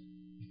greatness.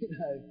 You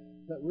know,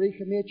 but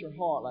recommit your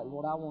heart. Like,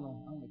 Lord, I want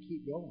to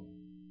keep going.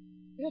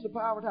 It was a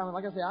powerful time.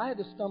 Like I said, I had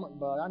this stomach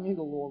bug. I knew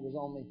the Lord was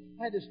on me.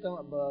 I had this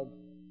stomach bug,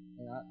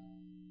 and I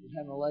was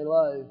having to lay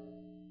low.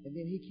 And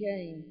then he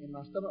came, and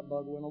my stomach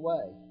bug went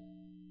away.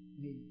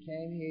 And he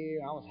came here.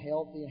 I was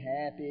healthy and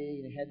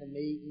happy, and had the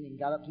meeting, and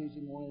got up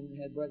Tuesday morning and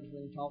had breakfast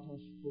with him, talked to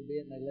him for a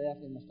bit, and they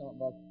left, and my stomach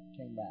bug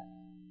came back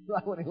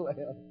right when he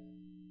left.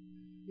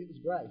 It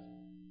was great.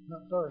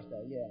 Not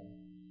Thursday, yeah.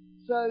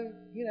 So,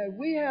 you know,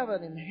 we have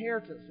an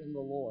inheritance in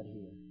the Lord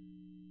here.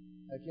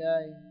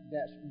 Okay?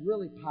 That's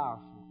really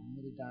powerful.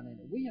 Really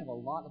dynamic. We have a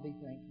lot to be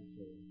thankful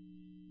for.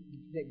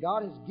 That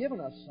God has given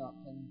us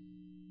something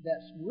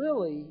that's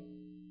really,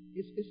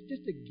 it's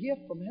just a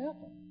gift from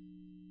heaven.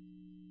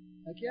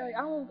 Okay?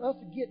 I want us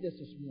to get this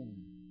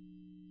morning.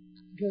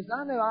 Because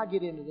I know I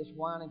get into this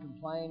whining,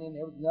 complaining,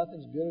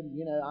 nothing's good,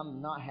 you know,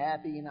 I'm not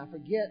happy, and I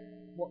forget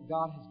what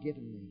God has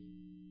given me.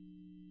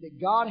 that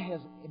God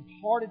has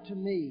imparted to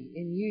me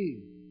in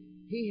you.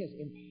 He has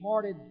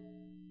imparted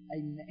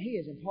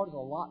a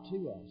lot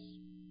to us.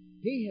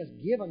 He has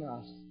given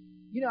us.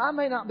 You know, I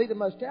may not be the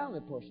most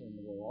talented person in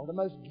the world or the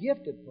most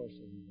gifted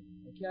person in the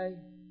world,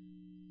 okay?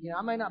 You know,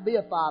 I may not be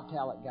a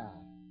 5-talent guy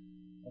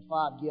or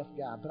 5-gift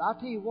guy, but I'll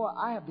tell you what,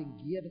 I have been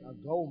given a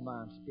gold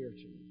mine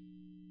spiritually.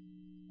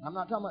 I'm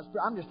not talking about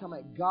spirit, I'm just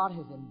talking about God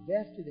has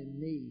invested in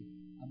me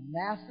a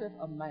massive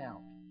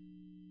amount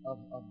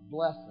of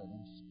blessing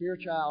and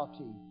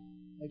spirituality,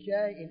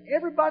 okay? And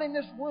everybody in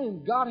this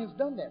room, God has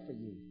done that for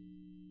you.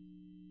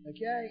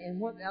 Okay, and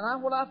what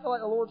I feel like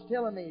the Lord's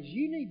telling me is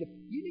you need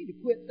to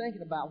quit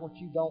thinking about what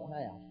you don't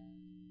have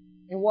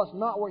and what's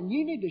not working.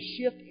 You need to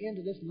shift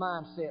into this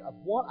mindset of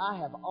what I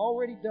have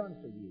already done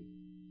for you.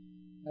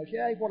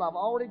 Okay, what I've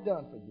already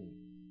done for you,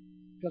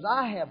 because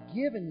I have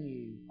given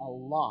you a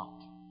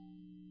lot.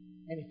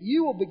 And if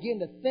you will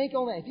begin to think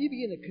on that, if you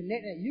begin to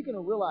connect that, you're going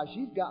to realize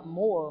you've got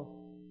more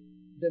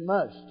than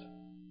most.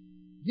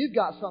 You've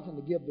got something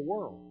to give the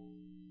world.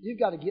 You've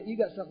got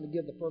something to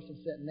give the person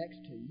sitting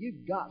next to you.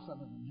 You've got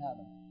something from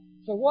heaven.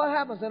 So what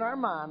happens in our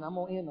mind, I'm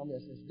going to end on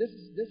this, is this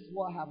is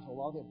what happens a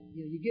lot of people.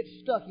 You know, you get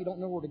stuck, you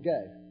don't know where to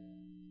go.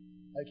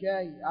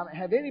 Okay?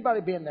 Have anybody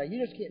been there?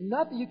 You just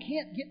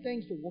can't get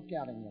things to work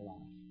out in your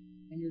life.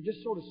 And you're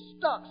just sort of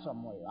stuck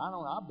somewhere. I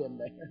don't know, I've been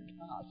there.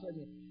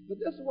 But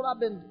this is what I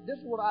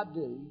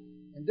do,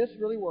 and this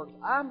really works.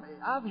 I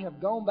have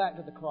gone back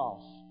to the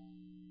cross.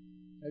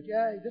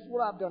 Okay? This is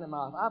what I've done in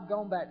my life. I've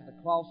gone back to the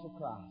cross of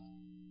Christ.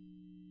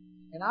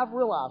 And I've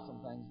realized some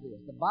things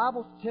this. The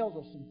Bible tells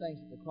us some things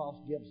that the cross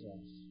gives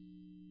us.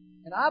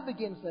 And I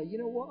begin to say, you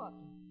know what?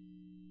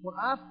 When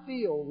I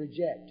feel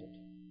rejected,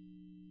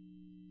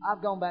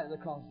 I've gone back to the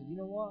cross and said, you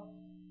know what?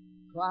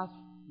 Christ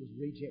was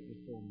rejected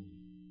for me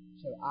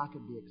so I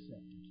could be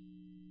accepted.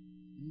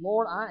 And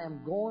Lord, I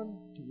am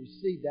going to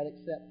receive that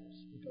acceptance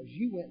because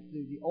you went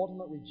through the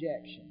ultimate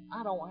rejection.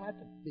 I don't have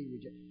to be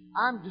rejected.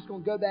 I'm just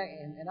going to go back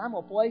and I'm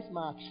going to place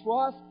my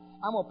trust,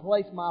 I'm going to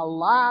place my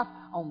life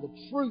on the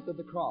truth of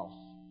the cross.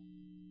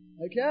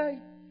 Okay?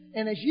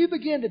 And as you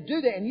begin to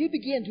do that, and you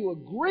begin to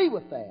agree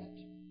with that,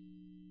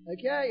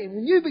 okay? And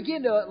when you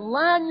begin to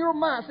line your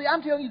mind, see,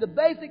 I'm telling you the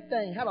basic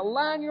thing, how to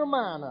line your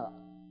mind up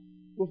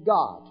with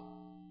God.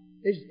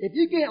 If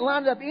you can't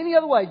line it up any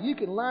other way, you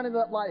can line it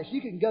up like this.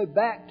 You can go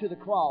back to the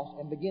cross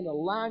and begin to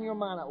line your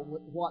mind up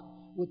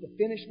with the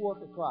finished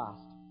work of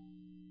Christ.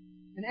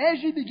 And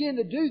as you begin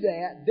to do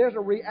that, there's a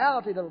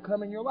reality that will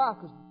come in your life.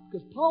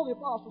 Because Paul the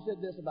Apostle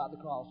said this about the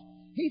cross.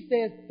 He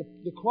says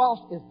the cross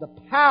is the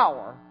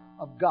power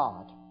of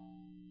God.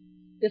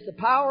 It's the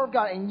power of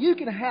God. And you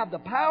can have the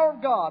power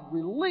of God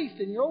released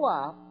in your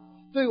life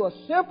through a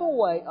simple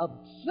way of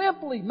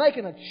simply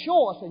making a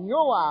choice in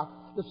your life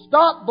to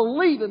stop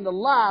believing the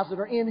lies that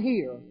are in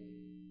here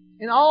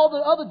and all the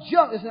other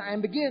junk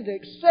and begin to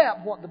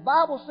accept what the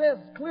Bible says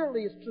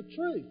clearly is the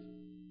truth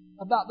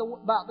about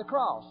the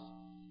cross.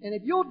 And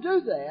if you'll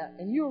do that,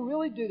 and you'll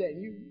really do that,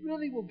 and you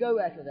really will go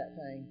after that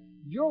thing,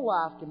 your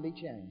life can be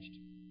changed.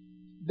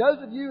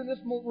 Those of you in this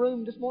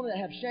room this morning that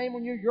have shame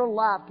on you, your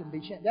life can be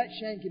changed. That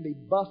shame can be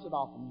busted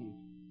off of you.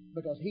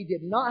 Because He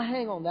did not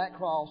hang on that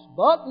cross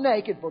buck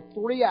naked for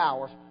 3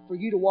 hours for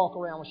you to walk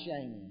around with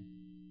shame in.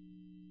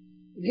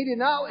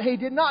 He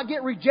did not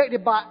get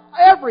rejected by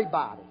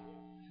everybody.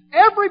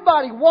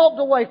 Everybody walked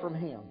away from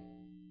Him.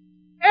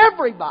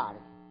 Everybody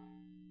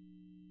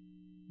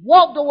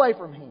walked away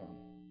from Him.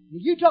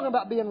 You talking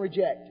about being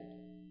rejected.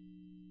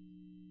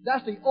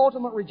 That's the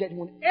ultimate rejection.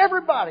 When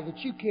everybody that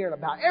you cared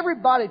about,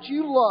 everybody that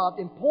you loved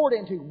and poured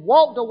into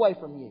walked away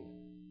from you.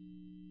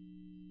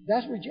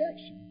 That's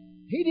rejection.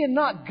 He did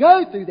not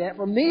go through that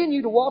for me and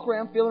you to walk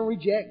around feeling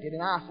rejected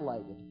and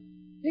isolated.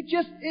 It's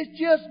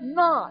just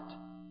not.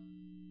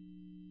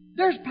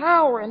 There's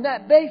power in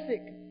that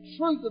basic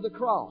truth of the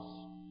cross.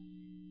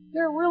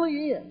 There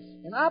really is.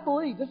 And I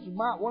believe this is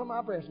one of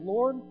my prayers.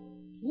 Lord,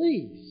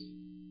 please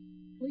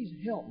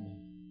help me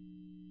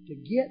to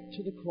get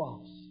to the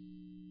cross.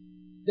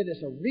 That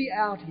it's a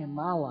reality in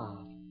my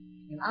life.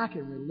 And I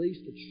can release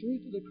the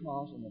truth of the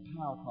cross and the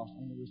power of the cross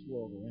into this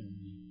world around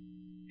me.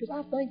 Because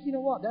I think, you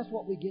know what, that's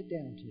what we get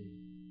down to.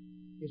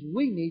 Is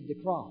we need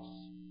the cross.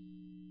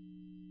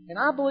 And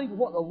I believe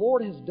what the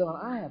Lord has done,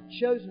 I have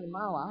chosen in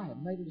my life, I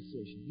have made a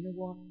decision. You know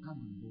what? I'm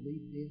going to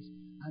believe this.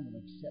 I'm going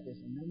to accept this.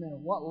 And no matter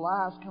what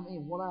lies come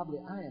in, what I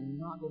believe, I am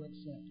not going to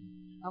accept them.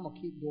 I'm going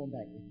to keep going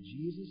back. If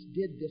Jesus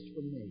did this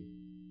for me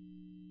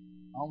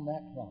on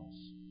that cross,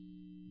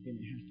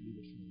 then it has to be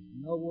the truth.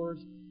 In other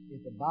words,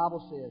 if the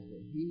Bible says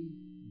that He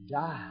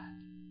died,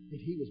 that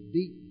He was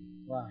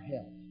beaten for our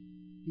health,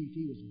 if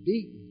He was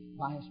beaten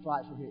by His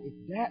stripes for here, if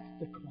that's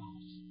the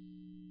cross,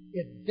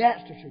 if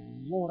that's the truth,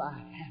 Lord, I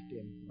have to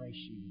embrace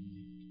You in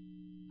that.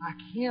 I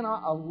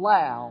cannot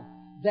allow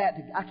that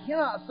I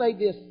cannot say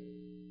this,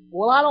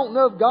 well, I don't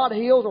know if God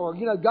heals or,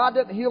 God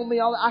doesn't heal me.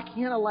 All that. I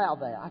can't allow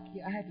that. I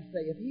have to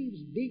say, if He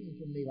was beaten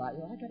for me like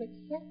that, I got to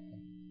accept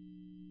that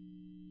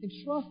and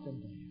trust in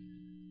that,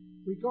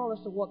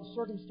 regardless of what the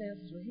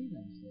circumstances or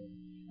anything says.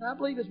 And I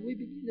believe as we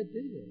begin to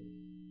do that,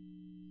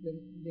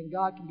 then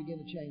God can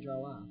begin to change our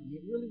life. And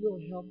it really will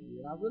help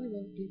you. And I really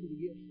want people to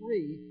get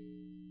free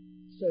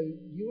so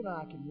you and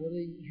I can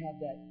really have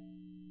that,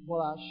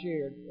 what I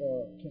shared.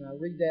 Can I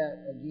read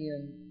that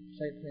again?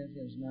 2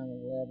 Corinthians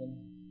 9:11.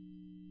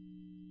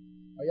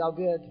 Are y'all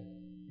good?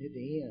 At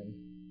the end.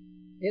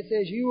 It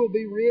says, you will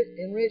be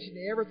enriched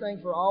in everything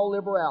for all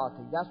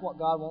liberality. That's what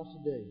God wants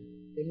to do.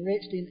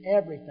 Enriched in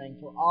everything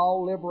for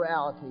all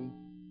liberality,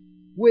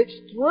 which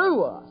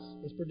through us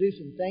is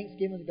producing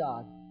thanksgiving to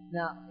God.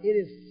 Now, it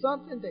is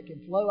something that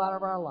can flow out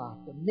of our life,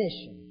 the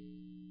mission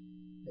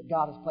that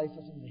God has placed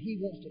us in. He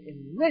wants to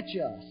enrich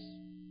us.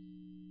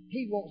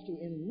 He wants to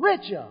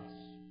enrich us.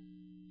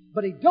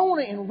 But He don't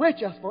want to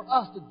enrich us for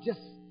us to just...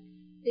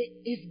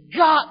 It's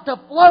got to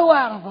flow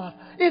out of us.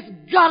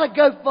 It's got to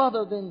go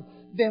further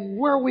than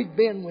where we've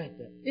been with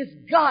it.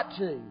 It's got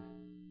to.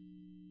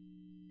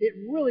 It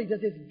really does.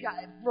 It's got,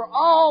 for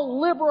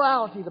all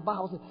liberality, the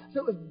Bible says.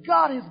 So if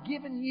God has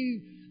given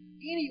you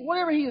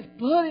whatever He has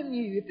put in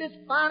you, if it's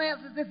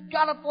finances, it's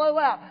got to flow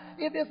out.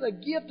 If it's a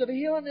gift of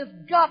healing, it's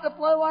got to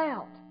flow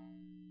out.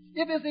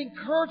 If it's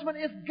encouragement,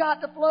 it's got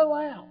to flow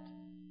out.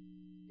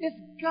 It's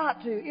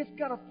got to. It's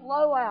got to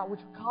flow out, which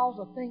calls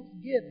a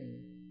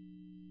thanksgiving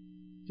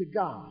to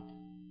God.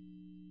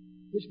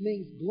 Which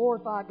means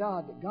glorify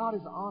God, that God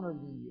is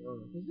honored in the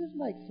earth. Does this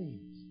make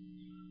sense?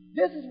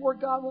 This is where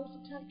God wants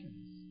to take us.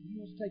 He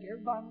wants to take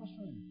everybody in this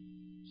room.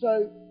 So,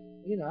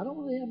 I don't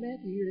really have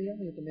Matthew here to help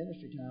me at the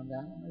ministry time.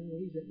 I don't know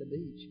where he's at the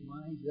beach,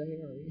 why he's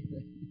there or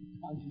anything.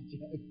 I'm just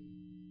joking.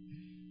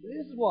 But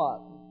this is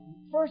what.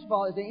 First of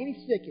all, is there any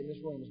sick in this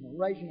room?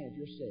 Raise your hand if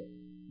you're sick.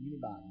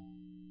 Anybody?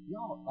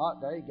 Y'all,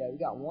 there you go. We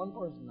got one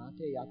person. I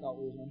tell you, I thought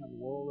we was going to have a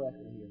world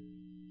record here.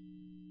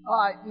 All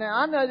right, now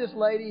I know this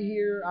lady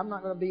here. I'm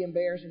not going to be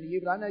embarrassing to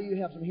you, but I know you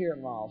have some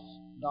hearing loss.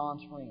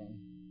 Don's friend.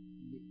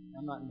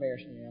 I'm not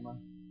embarrassing you, am I?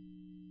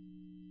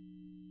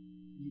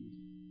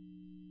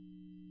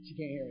 She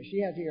can't hear me.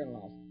 She has hearing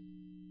loss.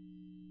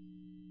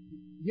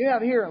 You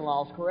have hearing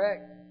loss,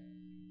 correct?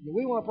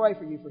 We want to pray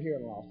for you for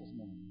hearing loss this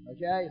morning.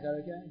 Okay? Is that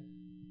okay?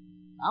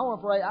 I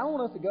want to pray. I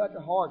want us to go after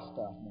hard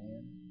stuff,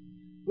 man.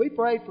 We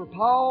prayed for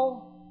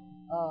Paul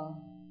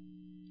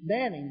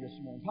Manning this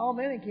morning. Paul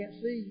Manning can't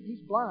see.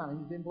 He's blind.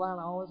 He's been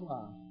blind all his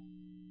life.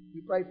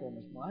 We prayed for him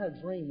this morning. I had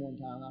a dream one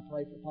time. I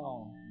prayed for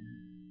Paul.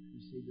 He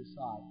received his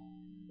sight.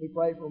 We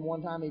prayed for him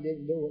one time. He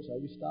didn't do it, so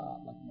we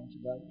stopped like a month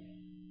ago.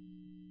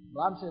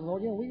 But I'm saying,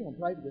 Lord, we're going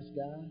to pray for this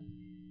guy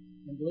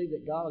and believe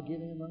that God will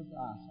give him his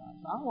eyesight.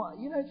 So I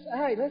want,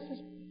 hey, let's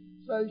just.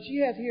 So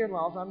she has hearing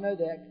loss. I know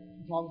that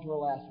from talking to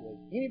her last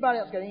week. Anybody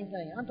else got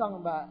anything? I'm talking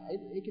about.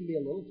 It can be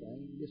a little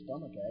thing. It can be a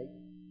stomach ache,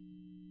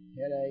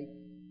 headache,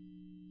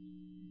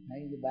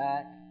 pain in the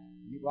back.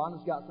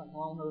 Rhonda's got something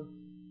on her.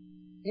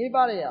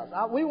 Anybody else?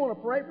 We want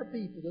to pray for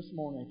people this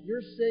morning. If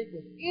you're sick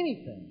with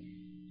anything,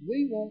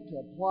 we want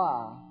to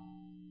apply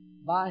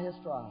by His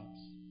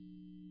stripes,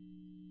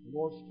 the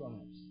Lord's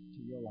stripes,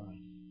 to your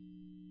life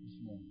this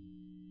morning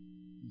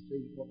and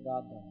see what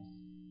God does.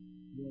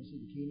 You want to see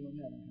the kingdom of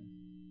heaven come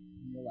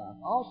in your life.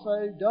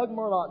 Also, Doug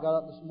Murdoch got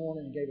up this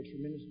morning and gave a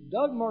tremendous...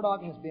 Doug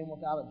Murdoch has been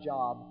without a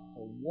job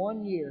for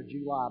 1 year.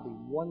 July will be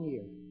 1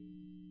 year.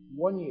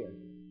 1 year.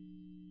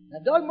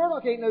 Now, Doug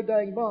Murdoch ain't no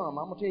dang bum.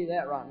 I'm going to tell you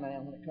that right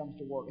now when it comes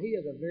to work. He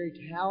is a very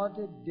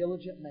talented,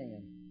 diligent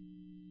man.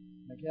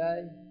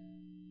 Okay?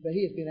 But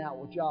he has been out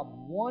with a job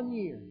 1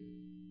 year.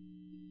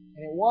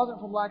 And it wasn't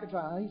from lack of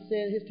trying. He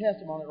said his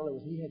testimony earlier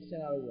was he had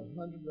sent out over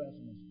 100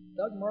 resumes.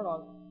 Doug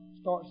Murdoch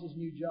starts his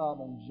new job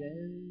on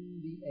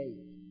June the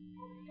 8th.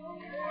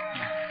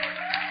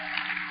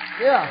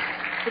 Yeah,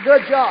 it's a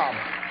good job.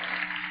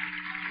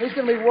 He's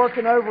going to be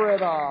working over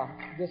at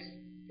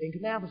in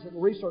Kannapolis at the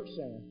Research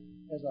Center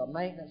as a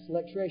maintenance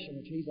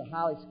electrician, which he's a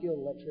highly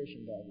skilled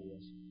electrician, Doug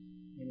is.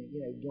 And,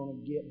 going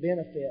to get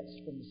benefits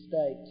from the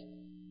state.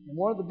 And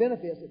one of the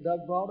benefits that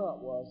Doug brought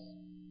up was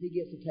he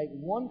gets to take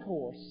one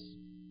course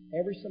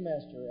every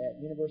semester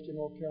at University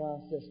of North Carolina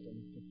System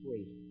for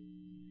free.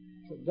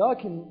 So Doug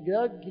can,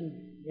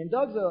 and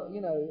Doug's a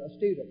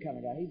student kind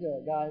of guy. He's a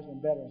guy who's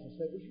been veteran.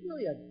 So it was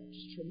really a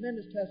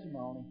tremendous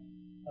testimony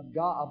of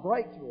God, a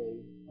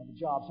breakthrough of a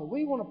job. So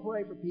we want to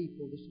pray for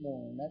people this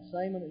morning. That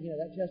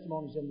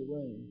testimony's in the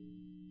room.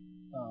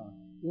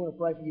 We want to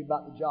pray for you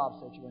about the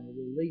job situation to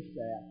release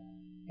that.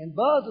 And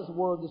Buzz's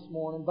word this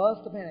morning, Buzz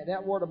Stepanek,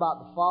 that word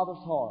about the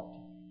Father's heart.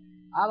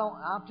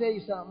 I'll tell you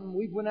something,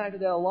 we've went after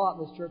that a lot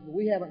in this church, but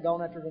we haven't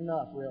gone after it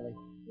enough, really.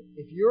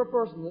 If you're a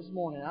person this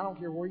morning, I don't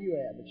care where you're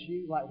at, but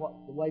you, like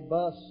the way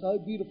Buzz so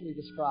beautifully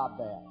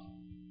described that.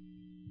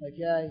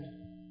 Okay?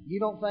 You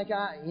don't think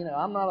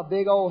I'm not a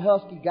big old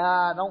husky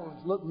guy, I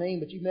don't look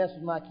mean, but you mess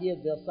with my kids,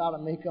 they'll side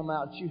me come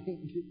out that you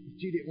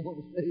didn't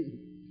want to see.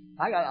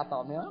 I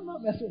thought, man, I'm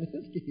not messing with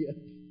this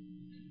kid.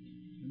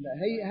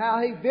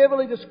 How he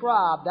vividly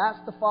described,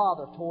 that's the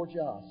Father towards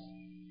us.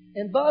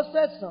 And Buzz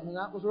said something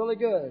that was really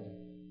good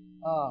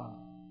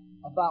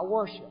about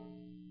worship.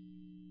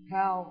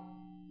 How,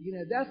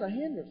 that's a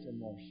hindrance in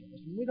worship.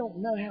 We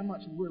don't know how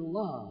much we're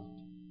loved.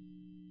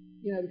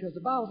 Because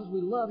the Bible says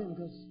we love Him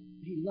because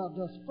He loved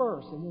us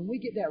first. And when we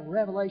get that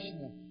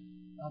revelation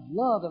of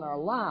love in our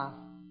life,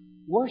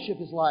 worship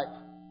is like,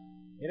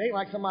 it ain't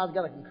like somebody's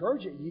got to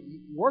encourage it.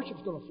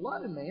 Worship's going to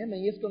flood in me. I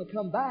mean, it's going to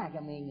come back.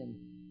 I mean, and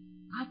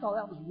I thought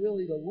that was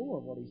really the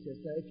Lord, what He says.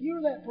 So if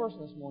you're that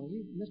person this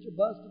morning, Mr.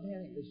 Busted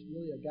Hannick is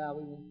really a guy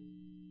we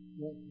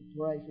want to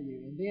pray for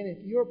you. And then if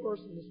you're a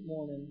person this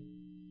morning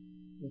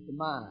with the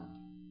mind,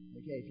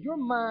 okay, if your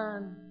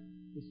mind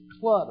is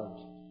cluttered,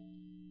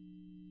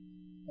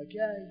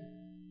 okay,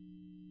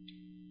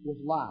 with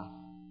life,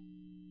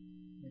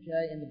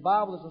 okay, in the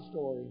Bible is a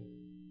story,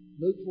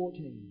 Luke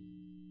 14.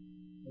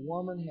 A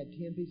woman had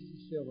 10 pieces of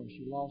silver and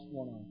she lost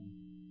one of them.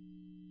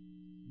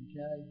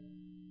 Okay?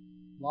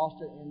 Lost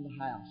it in the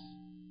house.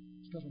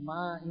 It's because of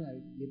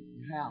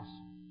your house.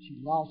 She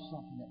lost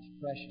something that was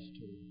precious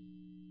to her.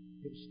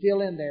 It was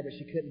still in there, but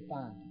she couldn't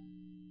find it.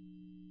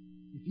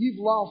 If you've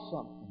lost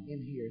something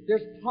in here, if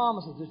there's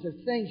promises, if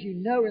there's things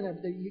you know in there,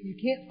 but you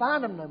can't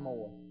find them no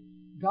more.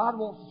 God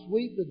wants to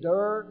sweep the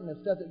dirt and the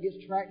stuff that gets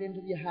tracked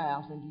into your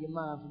house, into your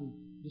mind from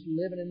just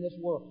living in this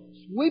world.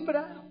 Sweep it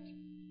out.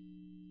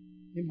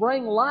 And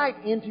bring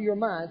light into your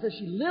mind. It says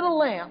she lit a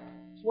lamp.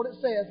 That's what it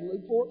says,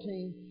 Luke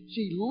 14.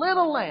 She lit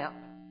a lamp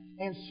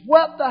and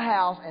swept the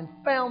house and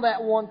found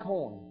that one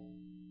coin.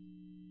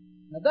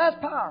 Now that's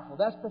powerful.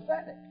 That's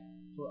prophetic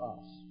for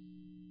us.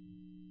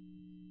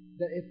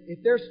 That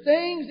if there's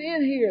things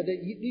in here that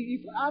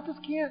I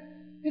just can't,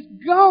 it's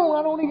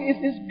gone. If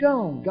it's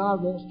gone,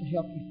 God wants to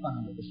help you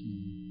find it this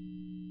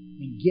morning.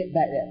 And get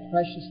back that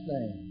precious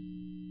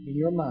thing in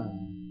your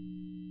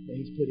mind that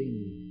He's put in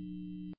you.